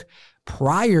that book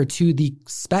prior to the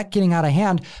spec getting out of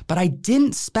hand, but I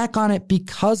didn't spec on it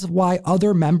because of why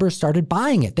other members started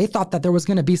buying it. They thought that there was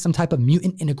going to be some type of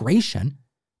mutant integration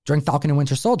during Falcon and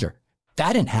Winter Soldier.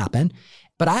 That didn't happen,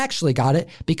 but I actually got it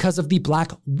because of the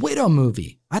Black Widow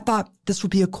movie. I thought this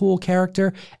would be a cool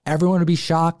character. Everyone would be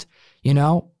shocked. You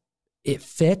know, it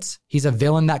fits. He's a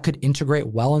villain that could integrate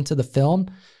well into the film.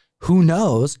 Who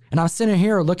knows? And I'm sitting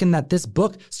here looking at this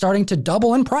book starting to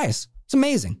double in price. It's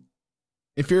amazing.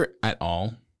 If you're at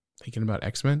all thinking about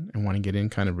X-Men and want to get in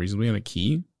kind of reasonably on a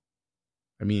key,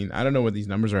 I mean, I don't know what these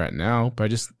numbers are at now,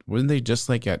 but wasn't they just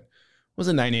like at, what was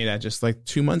a 9.8 at just like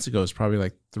 2 months ago? It was probably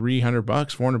like $300,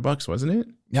 $400, wasn't it?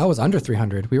 Yeah, it was under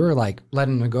 300. We were like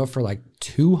letting them go for like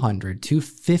 200,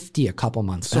 250 a couple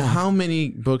months back. So how many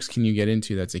books can you get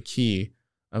into that's a key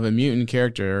of a mutant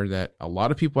character that a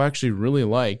lot of people actually really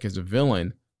like as a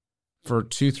villain for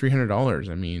 $200-$300?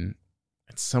 I mean,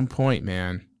 at some point,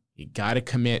 man, you got to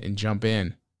commit and jump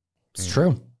in. It's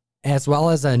true. As well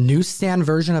as a newsstand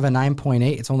version of a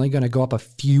 9.8, it's only going to go up a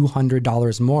few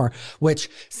 $100s more, which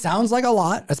sounds like a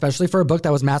lot, especially for a book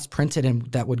that was mass printed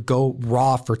and that would go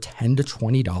raw for $10 to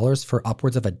 $20 for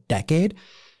upwards of a decade.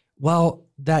 Well,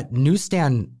 that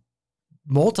newsstand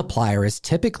multiplier is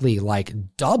typically like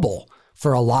double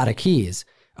for a lot of keys.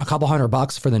 A couple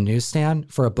 $100 for the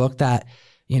newsstand for a book that,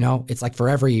 you know, it's like for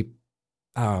every,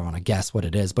 I don't want to guess what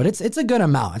it is, but it's a good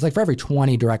amount. It's like for every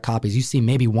 20 direct copies, you see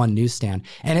maybe one newsstand,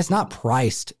 and it's not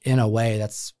priced in a way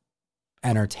that's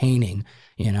entertaining.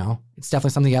 You know, it's definitely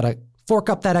something you got to fork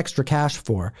up that extra cash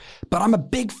for. But I'm a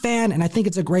big fan, and I think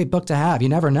it's a great book to have. You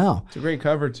never know. It's a great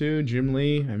cover too, Jim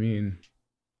Lee. I mean,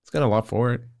 it's got a lot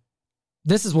for it.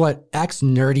 This is what X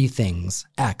Nerdy Things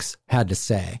X had to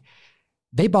say.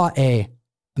 They bought a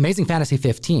Amazing Fantasy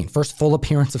 15, first full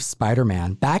appearance of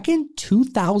Spider-Man, back in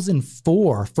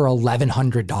 2004 for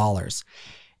 $1,100.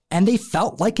 And they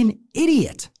felt like an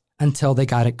idiot until they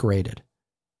got it graded.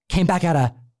 Came back at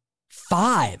a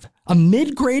 5, a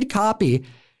mid-grade copy.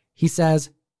 He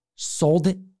says, sold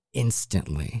it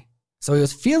instantly. So he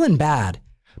was feeling bad,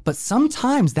 but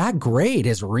sometimes that grade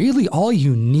is really all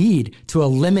you need to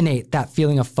eliminate that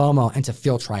feeling of FOMO and to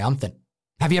feel triumphant.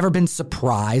 Have you ever been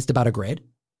surprised about a grade?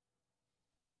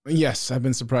 Yes, I've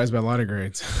been surprised by a lot of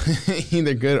grades,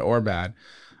 either good or bad.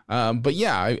 But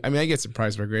yeah, I mean, I get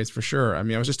surprised by grades for sure. I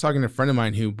mean, I was just talking to a friend of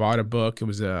mine who bought a book. It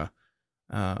was he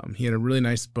had a really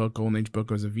nice book, Golden Age book.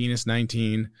 It was a Venus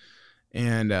 19.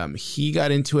 And he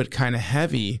got into it kind of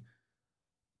heavy.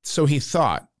 So he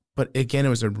thought, but again, it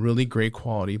was a really great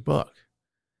quality book.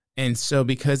 And so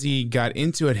because he got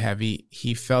into it heavy,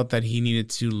 he felt that he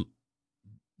needed to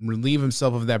relieve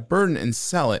himself of that burden and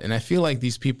sell it. And I feel like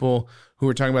these people who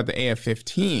were talking about the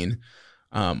AF-15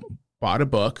 bought a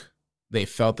book they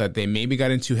felt that they maybe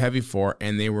got in too heavy for,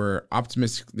 and they were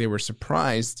optimistic. They were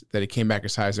surprised that it came back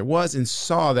as high as it was and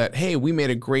saw that, hey, we made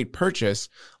a great purchase.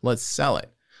 Let's sell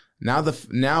it.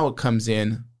 Now it comes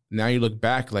in. Now you look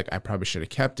back like I probably should have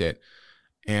kept it.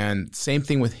 And same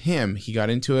thing with him. He got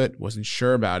into it, wasn't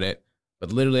sure about it.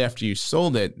 But literally after you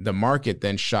sold it, the market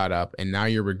then shot up, and now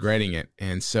you're regretting it.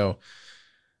 And so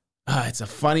it's a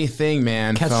funny thing,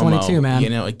 man. Catch-22, man. You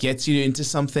know, it gets you into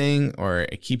something or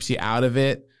it keeps you out of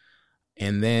it.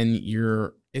 And then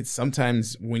it's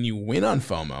sometimes when you win on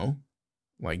FOMO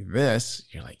like this,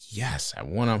 you're like, yes, I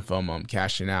won on FOMO. I'm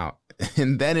cashing out.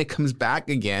 And then it comes back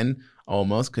again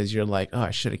almost because you're like, oh,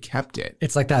 I should have kept it.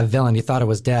 It's like that villain. You thought it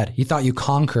was dead. You thought you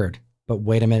conquered. But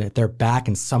wait a minute, they're back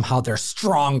and somehow they're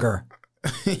stronger.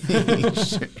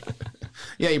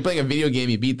 Yeah, you're playing a video game,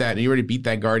 you beat that, and you already beat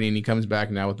that Guardian, he comes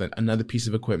back now with another piece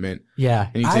of equipment. Yeah,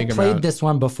 and you I played this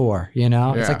one before, you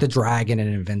know? Yeah. It's like the dragon in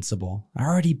Invincible. I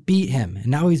already beat him, and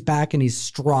now he's back and he's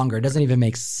stronger. It doesn't even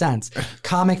make sense.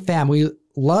 Comic fam, we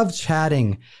love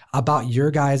chatting about your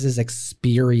guys'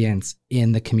 experience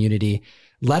in the community.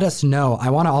 Let us know. I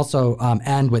want to also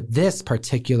end with this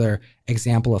particular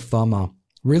example of FOMO.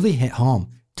 Really hit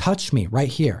home. Touch me right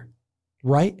here,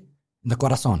 right in the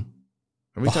corazón.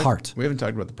 Heart. We haven't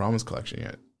talked about the Promise Collection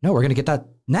yet. No, we're going to get that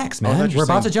next, man. We're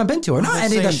about to jump into it. We're not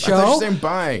ending the show. I thought you were saying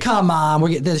bye. Come on.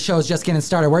 The show's just getting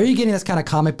started. Where are you getting this kind of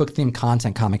comic book themed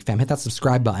content, comic fam? Hit that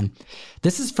subscribe button.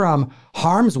 This is from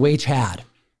Harm's Way Chad.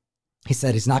 He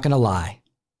said he's not going to lie.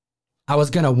 I was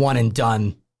going to one and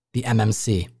done the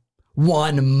MMC.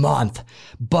 1 month.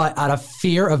 But out of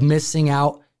fear of missing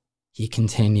out, he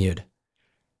continued.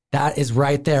 That is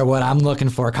right there what I'm looking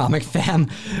for, Comic Fam.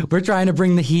 We're trying to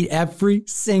bring the heat every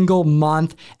single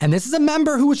month. And this is a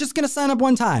member who was just going to sign up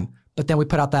one time. But then we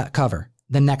put out that cover,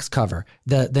 the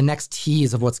next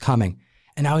tease of what's coming.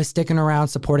 And now he's sticking around,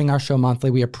 supporting our show monthly.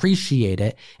 We appreciate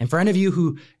it. And for any of you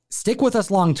who stick with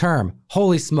us long term,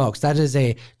 holy smokes, that is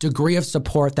a degree of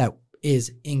support that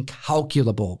is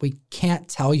incalculable. We can't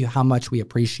tell you how much we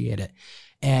appreciate it.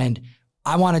 And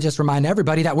I want to just remind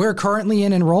everybody that we're currently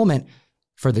in enrollment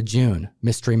for the June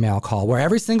mystery mail call, where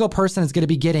every single person is going to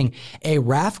be getting a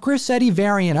Raf Grassetti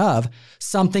variant of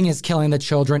Something is Killing the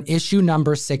Children, issue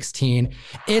number 16.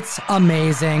 It's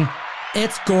amazing.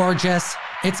 It's gorgeous.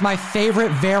 It's my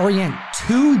favorite variant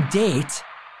to date.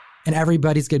 And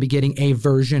everybody's going to be getting a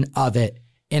version of it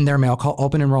in their mail call.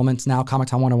 Open enrollments now,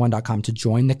 comictown101.com to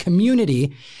join the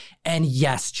community. And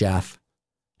yes, Jeff,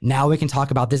 now we can talk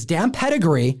about this damn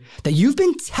pedigree that you've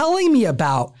been telling me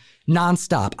about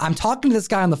nonstop. I'm talking to this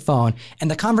guy on the phone,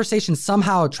 and the conversation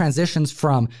somehow transitions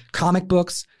from comic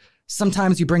books.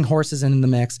 Sometimes you bring horses in the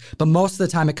mix, but most of the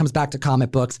time it comes back to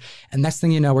comic books. And next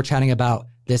thing you know, we're chatting about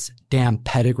this damn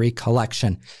pedigree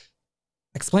collection.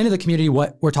 Explain to the community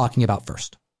what we're talking about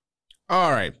first.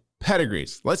 All right,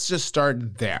 pedigrees. Let's just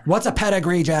start there. What's a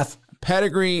pedigree, Jeff?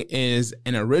 Pedigree is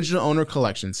an original owner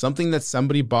collection, something that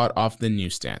somebody bought off the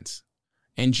newsstands.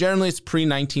 And generally it's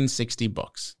pre-1960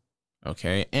 books.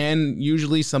 Okay. And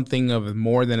usually something of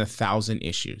more than 1,000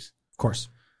 issues. Of course.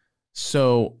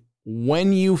 So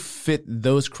when you fit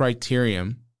those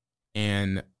criterion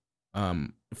and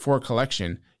for a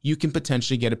collection, you can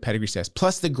potentially get a pedigree status.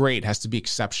 Plus the grade has to be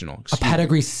exceptional. A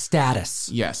pedigree status.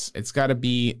 Yes. It's got to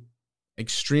be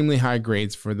extremely high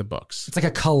grades for the books. It's like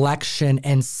a collection,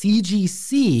 and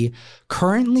CGC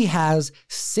currently has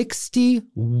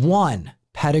 61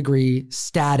 pedigree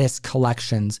status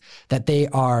collections that they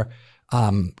are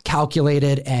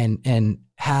calculated and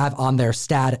have on their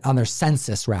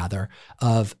census rather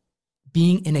of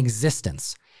being in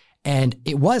existence. And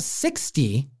it was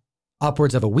 60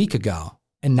 upwards of a week ago,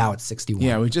 and now it's 61.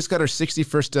 Yeah, we just got our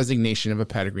 61st designation of a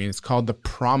pedigree, and it's called the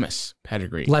Promise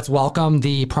Pedigree. Let's welcome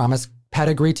the Promise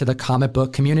Pedigree to the comic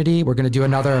book community. We're going to do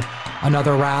another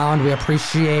round. We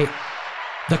appreciate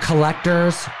the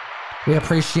collectors. We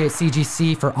appreciate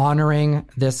CGC for honoring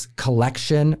this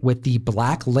collection with the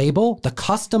black label, the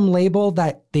custom label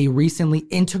that they recently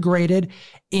integrated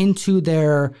into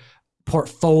their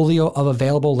portfolio of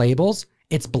available labels.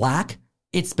 It's black.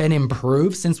 It's been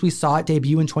improved since we saw it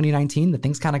debut in 2019. The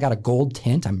thing's kind of got a gold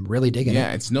tint. I'm really digging it.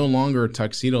 Yeah, it's no longer a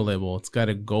tuxedo label. It's got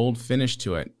a gold finish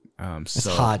to it. It's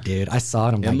hot, dude. I saw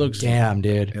it. Damn,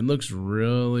 dude. It looks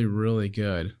really, really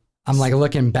good. I'm like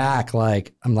looking back,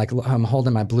 I'm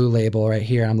holding my blue label right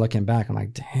here. I'm looking back. I'm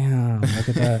like, damn, look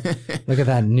at that. Look at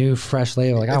that new fresh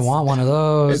label. Like, I want one of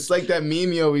those. It's like that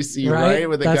meme you always see, right?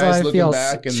 Where the That's guy's how I looking feel.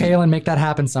 back. And Chalen, make that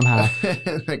happen somehow.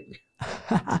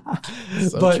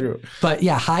 True. But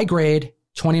yeah, high grade,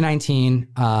 2019.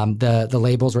 The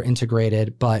labels were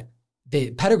integrated, but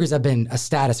the pedigrees have been a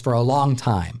status for a long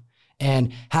time.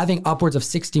 And having upwards of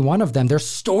 61 of them, there's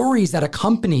stories that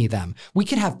accompany them. We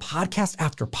could have podcast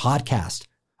after podcast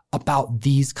about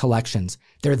these collections.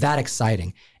 They're that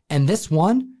exciting. And this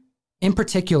one in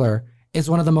particular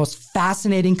is one of the most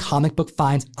fascinating comic book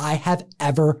finds I have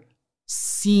ever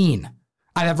seen,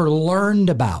 I've ever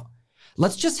learned about.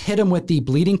 Let's just hit them with the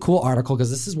Bleeding Cool article, because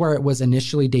this is where it was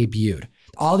initially debuted.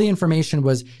 All the information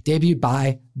was debuted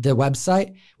by the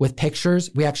website with pictures.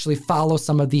 We actually follow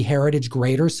some of the heritage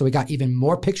graders, so we got even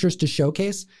more pictures to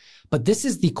showcase. But this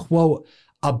is the quote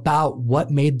about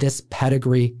what made this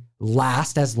pedigree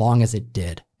last as long as it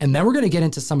did. And then we're going to get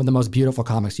into some of the most beautiful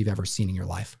comics you've ever seen in your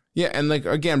life. Yeah, and like,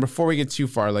 again, before we get too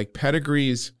far, like,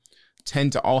 pedigrees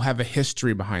tend to all have a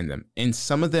history behind them. And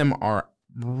some of them are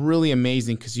really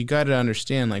amazing, because you got to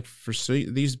understand, like, for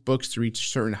these books to reach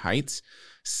certain heights,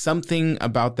 something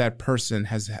about that person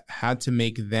has had to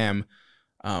make them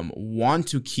want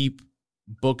to keep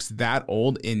books that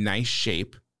old in nice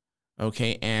shape.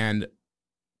 Okay. And,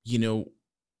 you know,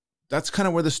 that's kind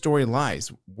of where the story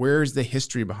lies. Where's the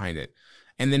history behind it?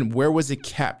 And then where was it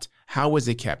kept? How was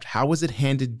it kept? How was it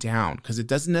handed down? Because it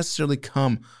doesn't necessarily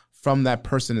come from that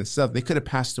person itself. They could have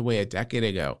passed away a decade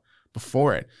ago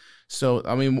before it. So,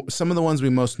 I mean, some of the ones we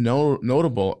most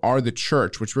notable are The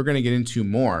Church, which we're going to get into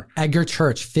more. Edgar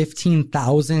Church,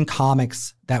 15,000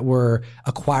 comics that were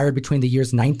acquired between the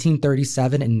years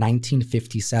 1937 and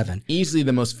 1957. Easily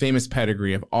the most famous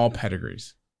pedigree of all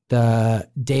pedigrees. The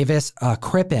Davis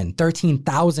Crippen,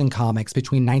 13,000 comics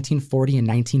between 1940 and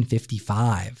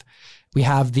 1955. We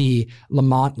have the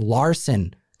Lamont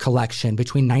Larson collection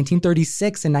between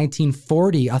 1936 and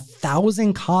 1940,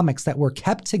 1,000 comics that were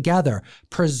kept together,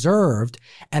 preserved,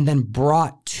 and then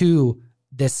brought to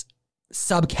this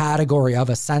subcategory of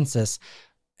a census,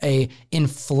 a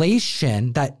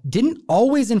inflation that didn't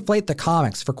always inflate the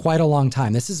comics for quite a long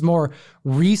time. This is more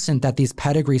recent that these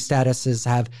pedigree statuses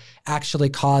have actually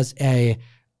caused a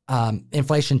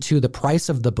inflation to the price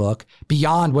of the book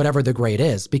beyond whatever the grade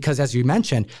is. Because as you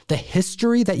mentioned, the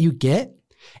history that you get,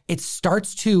 it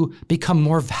starts to become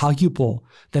more valuable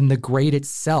than the grade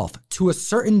itself to a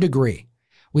certain degree.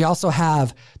 We also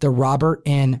have the Robert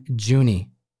N. Juni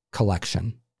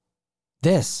collection.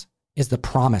 This is the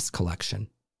Promise collection.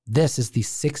 This is the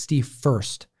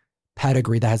 61st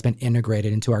pedigree that has been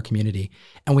integrated into our community.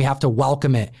 And we have to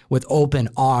welcome it with open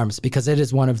arms because it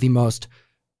is one of the most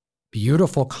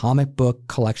beautiful comic book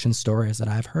collection stories that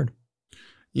I've heard.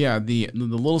 Yeah, the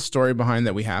little story behind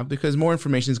that we have, because more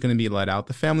information is going to be let out.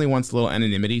 The family wants a little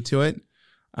anonymity to it.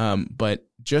 But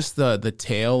just the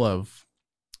tale of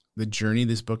the journey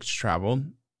this book's traveled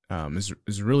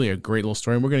is really a great little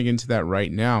story. And we're going to get into that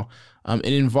right now.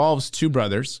 It involves two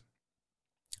brothers.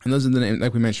 And those are the names,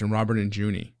 like we mentioned, Robert and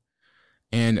Juni.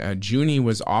 And Juni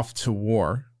was off to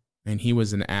war, and he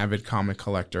was an avid comic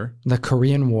collector. The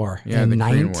Korean War in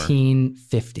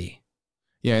 1950.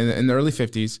 Yeah, in the early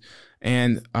 50s.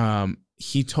 And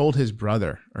he told his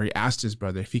brother, or he asked his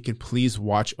brother, if he could please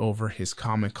watch over his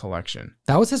comic collection.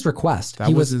 That was his request.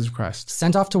 He was his request.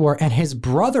 Sent off to war, and his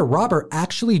brother, Robert,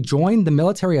 actually joined the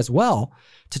military as well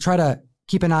to try to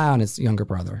keep an eye on his younger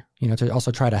brother, to also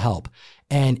try to help.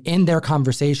 And in their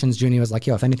conversations, Juni was like,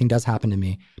 yo, if anything does happen to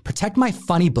me, protect my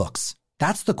funny books.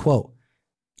 That's the quote.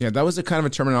 Yeah, that was a kind of a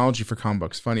terminology for comic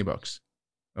books, funny books.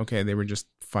 Okay, they were just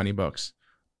funny books.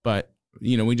 But,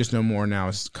 we just know more now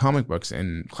as comic books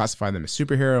and classify them as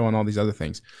superhero and all these other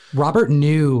things. Robert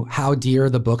knew how dear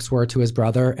the books were to his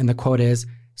brother. And the quote is,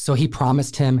 so he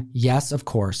promised him, yes, of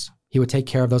course, he would take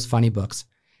care of those funny books.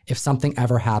 If something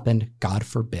ever happened, God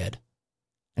forbid.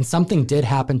 And something did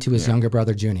happen to his younger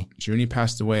brother, Juni. Juni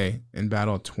passed away in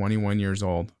battle at 21 years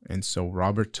old. And so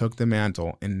Robert took the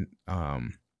mantle and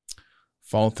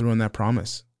followed through on that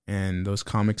promise. And those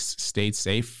comics stayed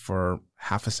safe for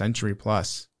half a century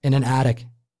plus. In an attic.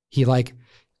 He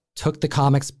took the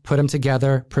comics, put them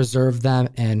together, preserved them,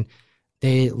 and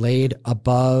they laid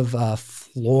above a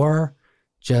floor,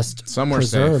 just some were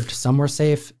preserved. Safe. Some were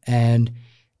safe. And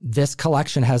this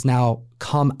collection has now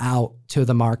come out to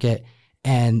the market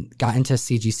and got into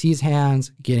CGC's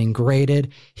hands, getting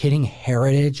graded, hitting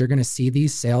Heritage. You're going to see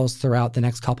these sales throughout the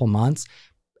next couple months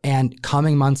and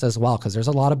coming months as well, because there's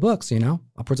a lot of books,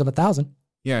 upwards of 1,000.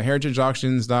 Yeah,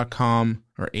 heritageauctions.com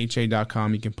or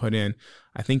ha.com, you can put in.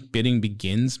 I think bidding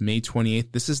begins May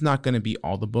 28th. This is not going to be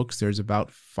all the books. There's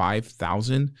about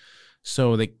 5,000.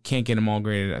 So they can't get them all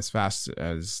graded as fast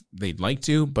as they'd like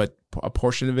to, but a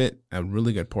portion of it, a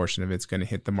really good portion of it's going to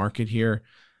hit the market here.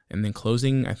 And then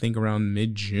closing, I think, around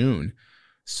mid-June.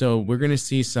 So we're going to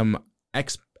see some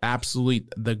absolutely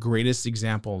the greatest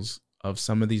examples of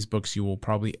some of these books you will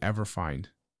probably ever find.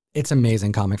 It's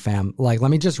amazing, Comic Fam. Let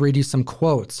me just read you some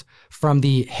quotes from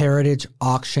the Heritage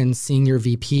Auction Senior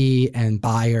VP and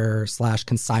buyer /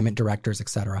 consignment directors,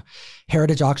 etc.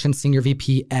 Heritage Auction Senior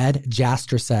VP Ed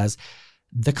Jaster says,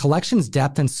 the collection's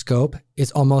depth and scope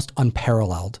is almost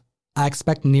unparalleled. I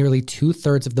expect nearly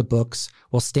 2/3 of the books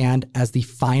will stand as the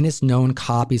finest known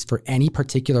copies for any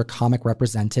particular comic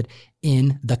represented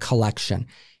in the collection.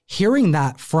 Hearing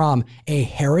that from a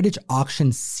Heritage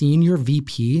Auction Senior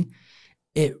VP,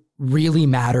 it really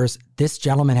matters. This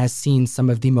gentleman has seen some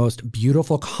of the most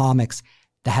beautiful comics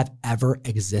that have ever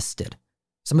existed.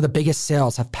 Some of the biggest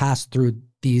sales have passed through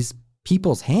these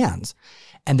people's hands.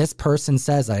 And this person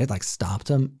says that it stopped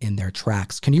them in their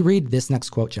tracks. Can you read this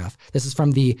next quote, Jeff? This is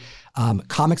from the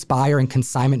comics buyer and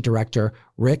consignment director,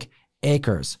 Rick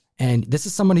Akers. And this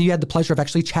is someone who you had the pleasure of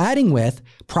actually chatting with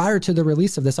prior to the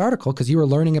release of this article because you were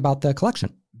learning about the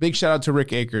collection. Big shout out to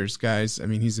Rick Akers, guys. I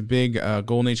mean, he's a big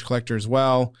Golden Age collector as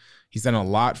well. He's done a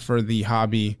lot for the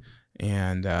hobby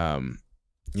and,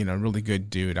 really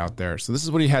good dude out there. So this is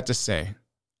what he had to say.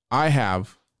 I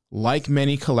have, like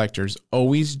many collectors,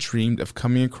 always dreamed of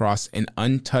coming across an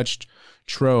untouched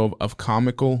trove of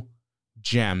comical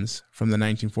gems from the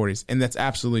 1940s. And that's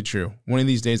absolutely true. One of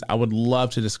these days, I would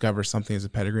love to discover something as a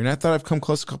pedigree. And I thought I've come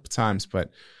close a couple times, but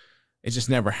it just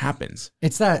never happens.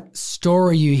 It's that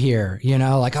story you hear,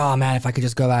 oh man, if I could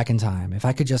just go back in time, if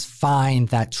I could just find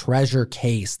that treasure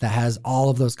case that has all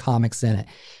of those comics in it,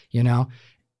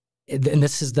 And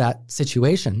this is that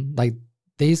situation.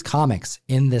 These comics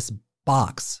in this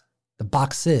box the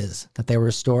boxes that they were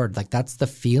restored. Like that's the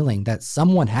feeling that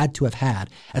someone had to have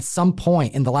had at some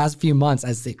point in the last few months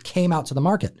as it came out to the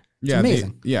market. It's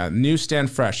amazing. Newsstand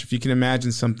fresh. If you can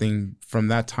imagine something from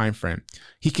that time frame.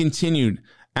 He continued,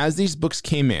 as these books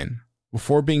came in,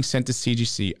 before being sent to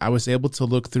CGC, I was able to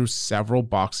look through several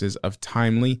boxes of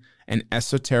timely and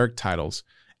esoteric titles,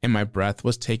 and my breath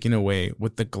was taken away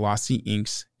with the glossy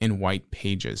inks and white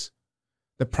pages.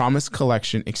 The Promise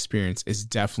Collection experience is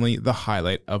definitely the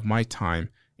highlight of my time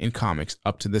in comics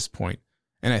up to this point,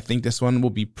 and I think this one will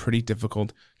be pretty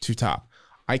difficult to top.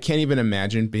 I can't even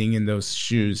imagine being in those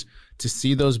shoes to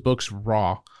see those books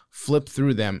raw, flip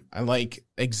through them. I like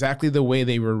exactly the way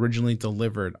they were originally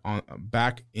delivered on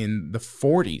back in the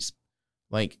 40s.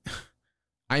 Like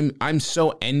I'm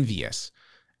so envious.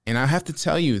 And I have to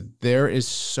tell you, there is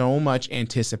so much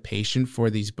anticipation for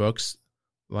these books.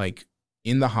 Like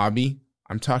in the hobby,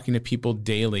 I'm talking to people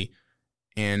daily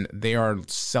and they are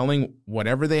selling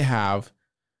whatever they have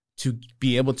to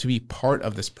be able to be part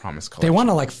of this Promise Collection. They want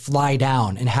to like fly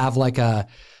down and have like a,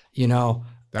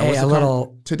 a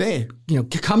little today,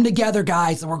 come together,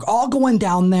 guys. We're all going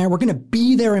down there. We're going to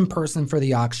be there in person for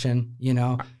the auction,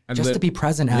 just to be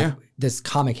present at this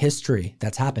comic history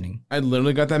that's happening. I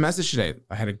literally got that message today.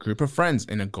 I had a group of friends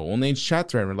in a Golden Age chat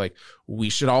thread. We're like, we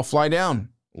should all fly down.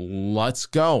 Let's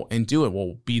go and do it.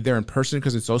 We'll be there in person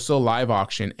because it's also a live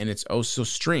auction and it's also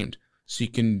streamed. So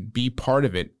you can be part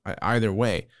of it either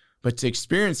way. But to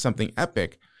experience something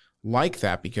epic like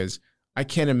that, because I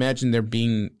can't imagine there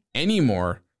being any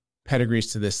more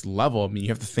pedigrees to this level. I mean, you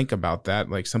have to think about that.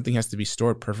 Like something has to be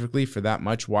stored perfectly for that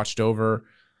much, watched over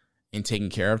and taken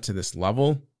care of to this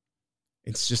level.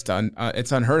 It's just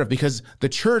it's unheard of because the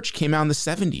church came out in the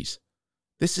 70s.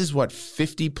 This is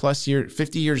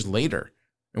 50 years later.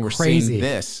 And we're seeing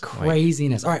this.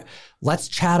 Craziness. All right, let's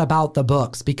chat about the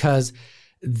books because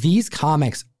these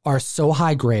comics are so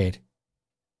high grade.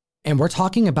 And we're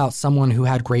talking about someone who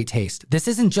had great taste. This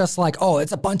isn't just like, oh,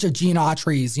 it's a bunch of Gene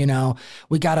Autry's,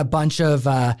 we got a bunch of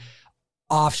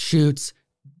offshoots.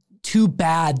 Too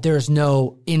bad there's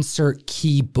no insert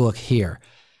key book here.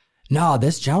 No,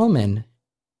 this gentleman,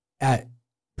 at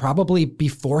probably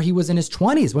before he was in his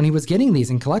 20s when he was getting these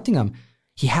and collecting them,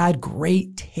 he had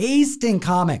great taste in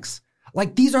comics.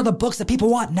 Like these are the books that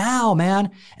people want now, man.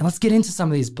 And let's get into some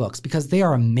of these books because they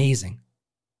are amazing.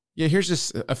 Yeah, here's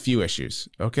just a few issues,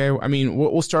 okay? I mean,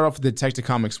 we'll start off with Detective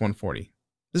Comics 140.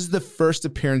 This is the first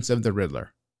appearance of the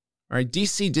Riddler. All right,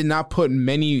 DC did not put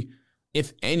many,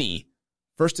 if any,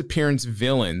 first appearance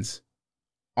villains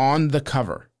on the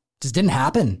cover. Just didn't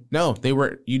happen. No,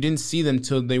 you didn't see them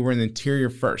till they were in the interior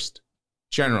first,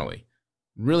 generally.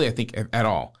 Really, I think, at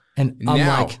all. And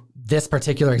unlike this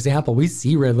particular example, we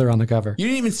see Riddler on the cover. You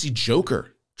didn't even see Joker.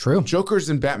 True. Joker's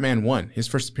in Batman 1, his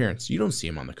first appearance. You don't see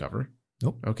him on the cover.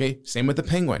 Nope. Okay. Same with the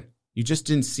Penguin. You just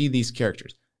didn't see these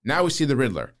characters. Now we see the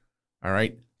Riddler. All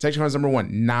right. Detective Comics number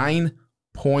 1,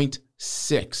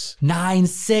 9.6.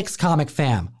 9.6 Comic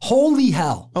Fam. Holy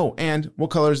hell. Oh, and what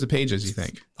color is the pages, you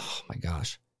think? Oh my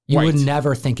gosh. You would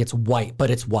never think it's white, but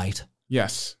it's white.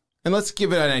 Yes. And let's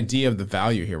give it an idea of the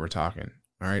value here we're talking.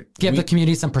 All right. Give the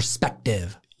community some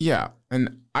perspective. Yeah.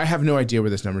 And I have no idea where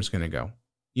this number is going to go.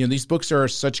 These books are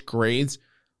such grades.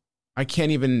 I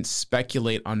can't even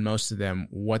speculate on most of them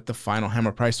what the final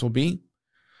hammer price will be.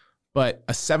 But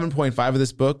a 7.5 of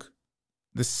this book,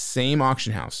 the same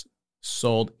auction house,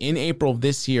 sold in April of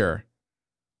this year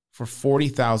for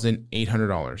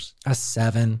 $40,800. A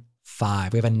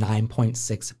 7.5. We have a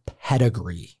 9.6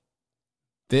 pedigree.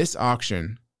 This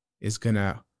auction is going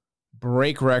to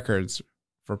break records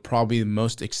for probably the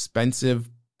most expensive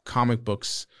comic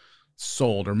books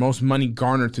sold or most money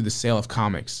garnered through the sale of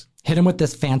comics. Hit him with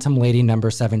this Phantom Lady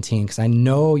number 17 because I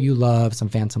know you love some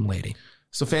Phantom Lady.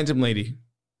 So Phantom Lady,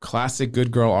 classic good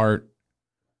girl art.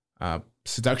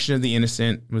 Seduction of the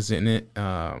Innocent was in it,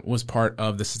 was part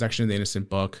of the Seduction of the Innocent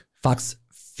book. Fox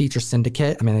Feature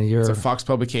Syndicate. I mean, it's a Fox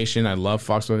publication. I love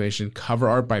Fox publication. Cover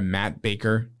art by Matt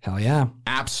Baker. Hell yeah.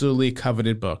 Absolutely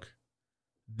coveted book.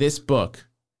 This book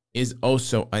is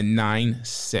also a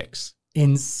 9.6.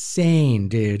 Insane,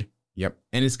 dude. Yep.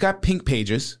 And it's got pink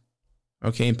pages.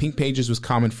 Okay. And pink pages was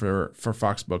common for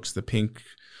Fox books. The pink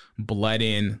bled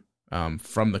in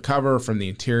from the cover, from the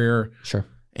interior. Sure.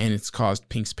 And it's caused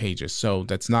pink's pages. So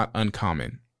that's not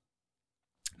uncommon.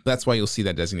 That's why you'll see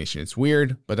that designation. It's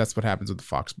weird, but that's what happens with the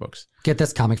Fox books. Get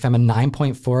this, Comic Fam. A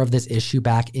 9.4 of this issue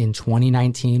back in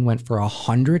 2019 went for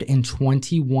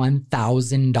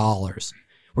 $121,000.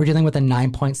 We're dealing with a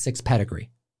 9.6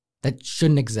 pedigree. That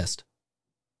shouldn't exist.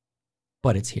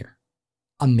 But it's here.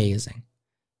 Amazing.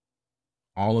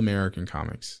 All American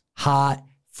comics. Hot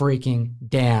freaking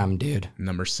damn, dude.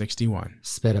 Number 61.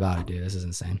 Spit about it, dude. This is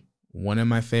insane. One of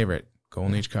my favorite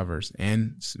Golden Age covers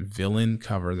and villain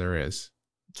cover there is.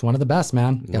 It's one of the best,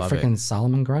 man. You got Love freaking it.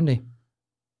 Solomon Grundy.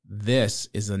 This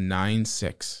is a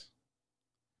 9.6.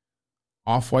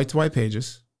 Off-white to white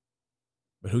pages.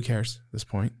 But who cares at this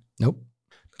point? Nope.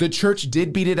 The church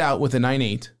did beat it out with a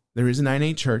 9.8. There is a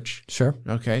 9.8 church. Sure.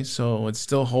 Okay, so it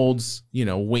still holds,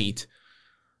 weight.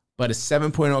 But a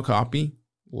 7.0 copy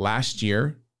last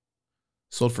year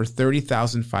sold for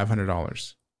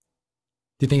 $30,500.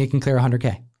 Do you think it can clear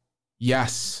 100K?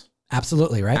 Yes.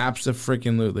 Absolutely, right?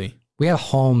 Abso-freaking-lutely. We have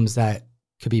homes that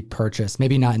could be purchased,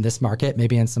 maybe not in this market,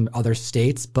 maybe in some other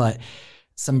states, but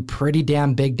some pretty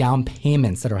damn big down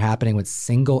payments that are happening with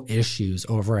single issues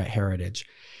over at Heritage.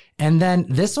 And then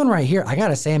this one right here, I got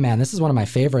to say, man, this is one of my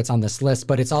favorites on this list,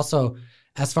 but it's also,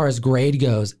 as far as grade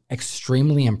goes,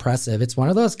 extremely impressive. It's one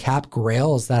of those cap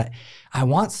grails that I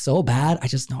want so bad. I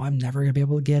just know I'm never going to be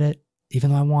able to get it, even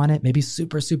though I want it. Maybe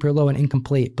super, super low and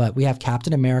incomplete, but we have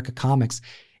Captain America Comics,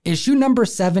 issue number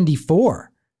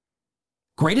 74,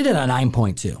 graded at a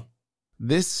 9.2.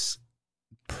 This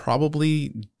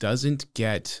probably doesn't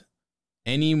get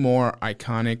any more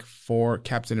iconic for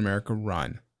Captain America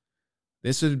run.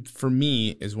 This would, for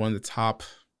me, is one of the top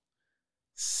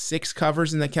 6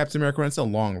 covers in that Captain America run. It's a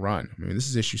long run. I mean, this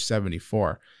is issue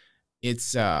 74.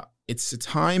 It's a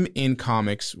time in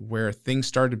comics where things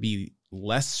started to be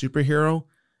less superhero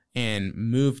and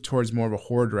move towards more of a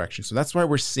horror direction. So that's why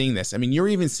we're seeing this. I mean, you're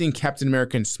even seeing Captain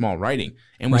America in small writing,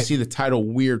 and we see the title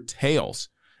Weird Tales.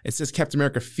 It says Captain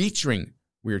America featuring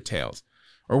Weird Tales,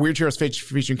 or Weird Tales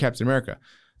featuring Captain America.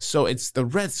 So it's the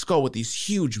Red Skull with these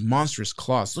huge monstrous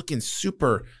claws looking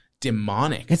super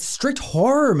demonic. It's strict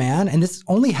horror, man. And this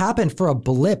only happened for a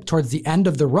blip towards the end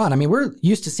of the run. I mean, we're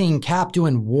used to seeing Cap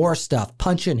doing war stuff,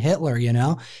 punching Hitler,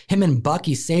 him and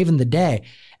Bucky saving the day.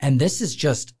 And this is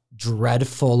just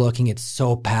dreadful looking. It's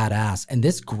so badass. And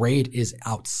this grade is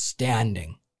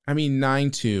outstanding. I mean,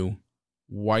 9.2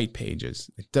 white pages.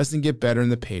 It doesn't get better in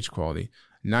the page quality.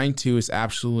 9.2 is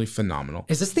absolutely phenomenal.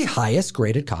 Is this the highest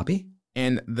graded copy?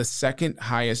 And the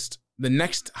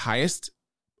next highest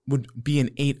would be an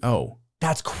 8.0.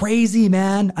 That's crazy,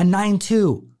 man. A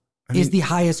 9.2 is the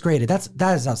highest graded.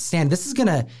 That is outstanding.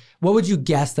 What would you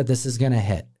guess that this is going to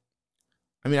hit?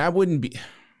 I mean,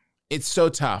 it's so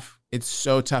tough. It's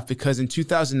so tough because in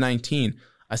 2019,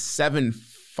 a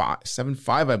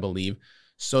 7.5, I believe,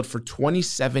 sold for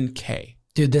 $27K.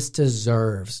 Dude, this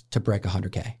deserves to break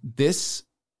 100K. This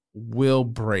will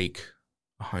break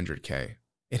 100K.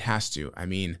 It has to. I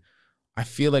mean, I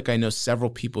feel like I know several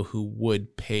people who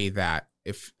would pay that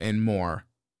and more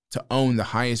to own the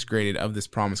highest graded of this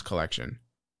Promise collection.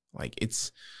 Like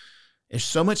there's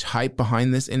so much hype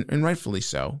behind this, and rightfully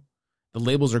so. The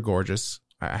labels are gorgeous.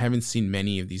 I haven't seen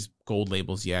many of these gold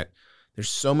labels yet. There's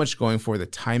so much going for it. The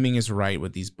timing is right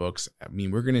with these books. I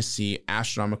mean, we're going to see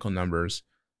astronomical numbers,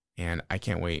 and I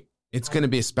can't wait. It's going to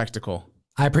be a spectacle.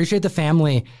 I appreciate the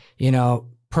family,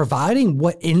 providing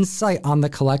what insight on the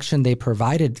collection they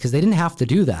provided, because they didn't have to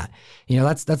do that.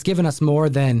 That's given us more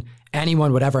than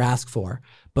anyone would ever ask for.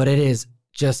 But it is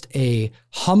just a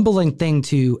humbling thing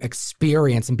to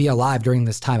experience and be alive during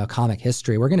this time of comic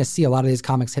history. We're going to see a lot of these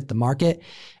comics hit the market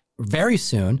very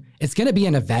soon. It's going to be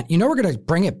an event. We're going to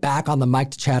bring it back on the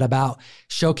mic to chat about,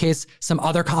 showcase some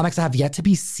other comics that have yet to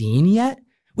be seen yet.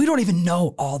 We don't even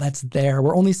know all that's there.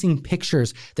 We're only seeing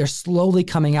pictures. They're slowly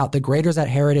coming out. The graders at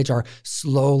Heritage are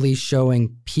slowly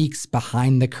showing peeks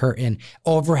behind the curtain,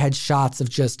 overhead shots of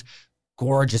just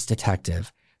gorgeous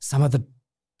detective. Some of the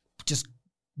just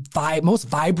most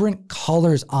vibrant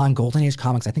colors on Golden Age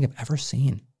comics I think I've ever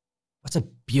seen. That's a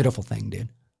beautiful thing, dude.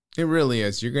 It really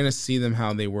is. You're going to see them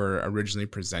how they were originally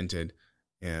presented,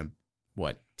 80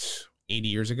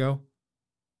 years ago?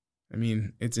 I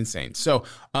mean, it's insane. So,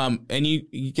 and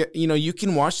you get, you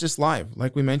can watch this live,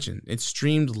 like we mentioned. It's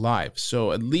streamed live.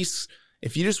 So at least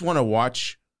if you just want to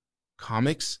watch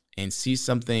comics and see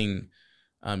something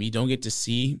you don't get to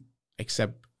see,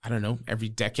 except, I don't know, every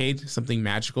decade, something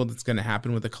magical that's going to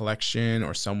happen with a collection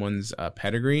or someone's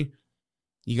pedigree,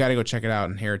 you got to go check it out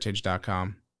on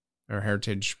heritage.com or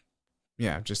heritage.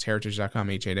 Yeah, just heritage.com,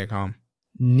 ha.com.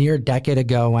 Near a decade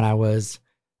ago when I was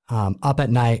up at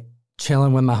night,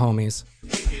 chilling with my homies,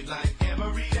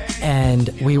 and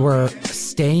we were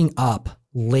staying up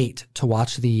late to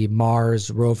watch the Mars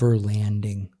rover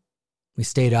landing. We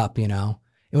stayed up, it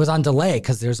was on delay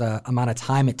because there's a amount of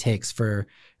time it takes for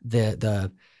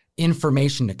the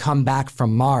information to come back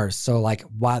from Mars. So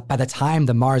by the time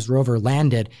the Mars rover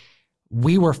landed,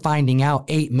 we were finding out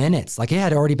 8 minutes. Like it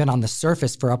had already been on the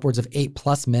surface for upwards of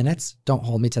 8+ minutes. Don't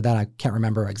hold me to that. I can't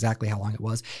remember exactly how long it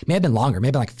was. It may have been longer,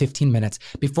 maybe like 15 minutes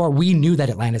before we knew that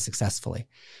it landed successfully.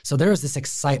 So there was this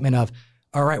excitement of,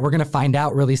 all right, we're going to find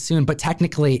out really soon, but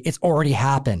technically it's already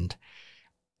happened.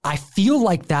 I feel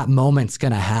like that moment's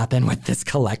going to happen with this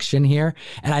collection here.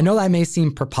 And I know that may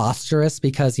seem preposterous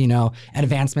because,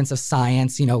 advancements of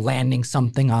science, landing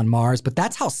something on Mars, but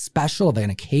that's how special of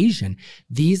an occasion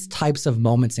these types of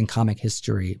moments in comic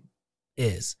history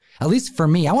is. At least for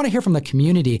me, I want to hear from the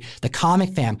community, the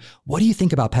comic fam. What do you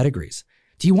think about pedigrees?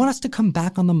 Do you want us to come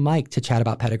back on the mic to chat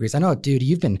about pedigrees? I know, dude,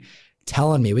 you've been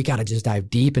telling me we got to just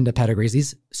dive deep into pedigrees.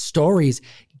 These stories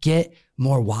get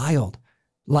more wild.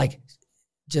 Like,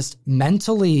 just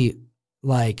mentally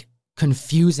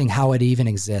confusing how it even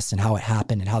exists and how it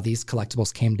happened and how these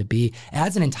collectibles came to be. It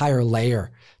adds an entire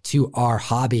layer to our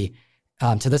hobby,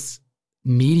 to this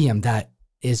medium that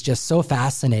is just so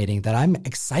fascinating that I'm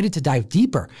excited to dive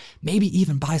deeper, maybe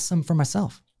even buy some for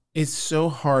myself. It's so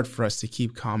hard for us to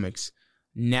keep comics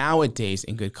nowadays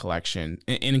in good collection,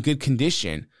 in good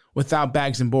condition, without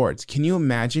bags and boards. Can you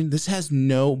imagine? This has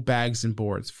no bags and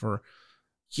boards for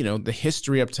the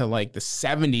history up to like the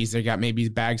 70s. They got maybe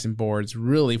bags and boards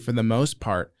really for the most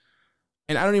part.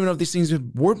 And I don't even know if these things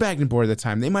were bagged and boarded at the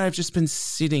time. They might have just been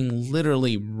sitting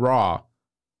literally raw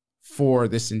for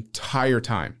this entire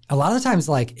time. A lot of times,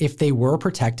 if they were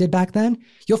protected back then,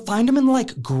 you'll find them in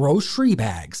grocery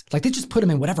bags. Like they just put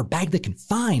them in whatever bag they can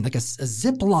find, like a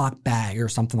Ziploc bag or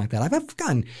something like that. I've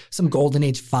gotten some golden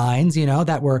age finds,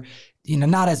 that were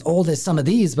not as old as some of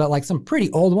these, but some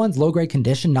pretty old ones, low grade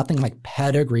condition, nothing like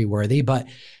pedigree worthy. But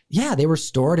yeah, they were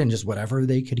stored in just whatever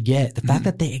they could get. The fact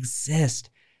that they exist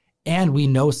and we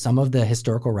know some of the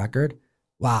historical record,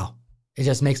 wow, it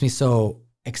just makes me so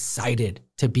excited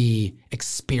to be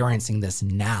experiencing this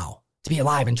now, to be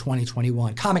alive in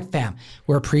 2021. Comic fam,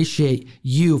 we appreciate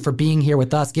you for being here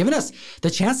with us, giving us the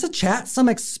chance to chat some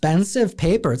expensive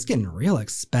paper. It's getting real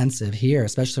expensive here,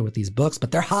 especially with these books,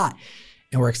 but they're hot.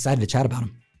 And we're excited to chat about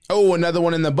them. Oh, another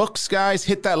one in the books, guys.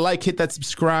 Hit that like, hit that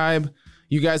subscribe.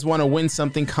 You guys want to win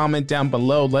something, comment down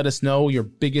below. Let us know your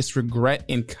biggest regret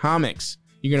in comics.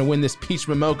 You're going to win this Peach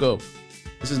Momoko.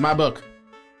 This is my book,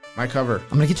 my cover.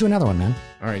 I'm going to get you another one, man.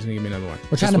 All right, he's going to give me another one.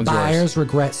 We're trying to buyer's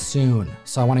regret soon.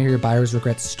 So I want to hear your buyer's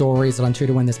regret stories. I'll enter you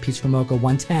to win this Peach Momoko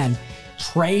 110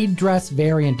 trade dress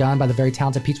variant done by the very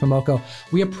talented Peach Momoko.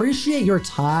 We appreciate your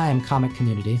time, comic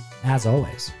community, as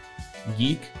always.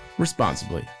 Geek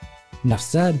responsibly. Enough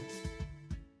said.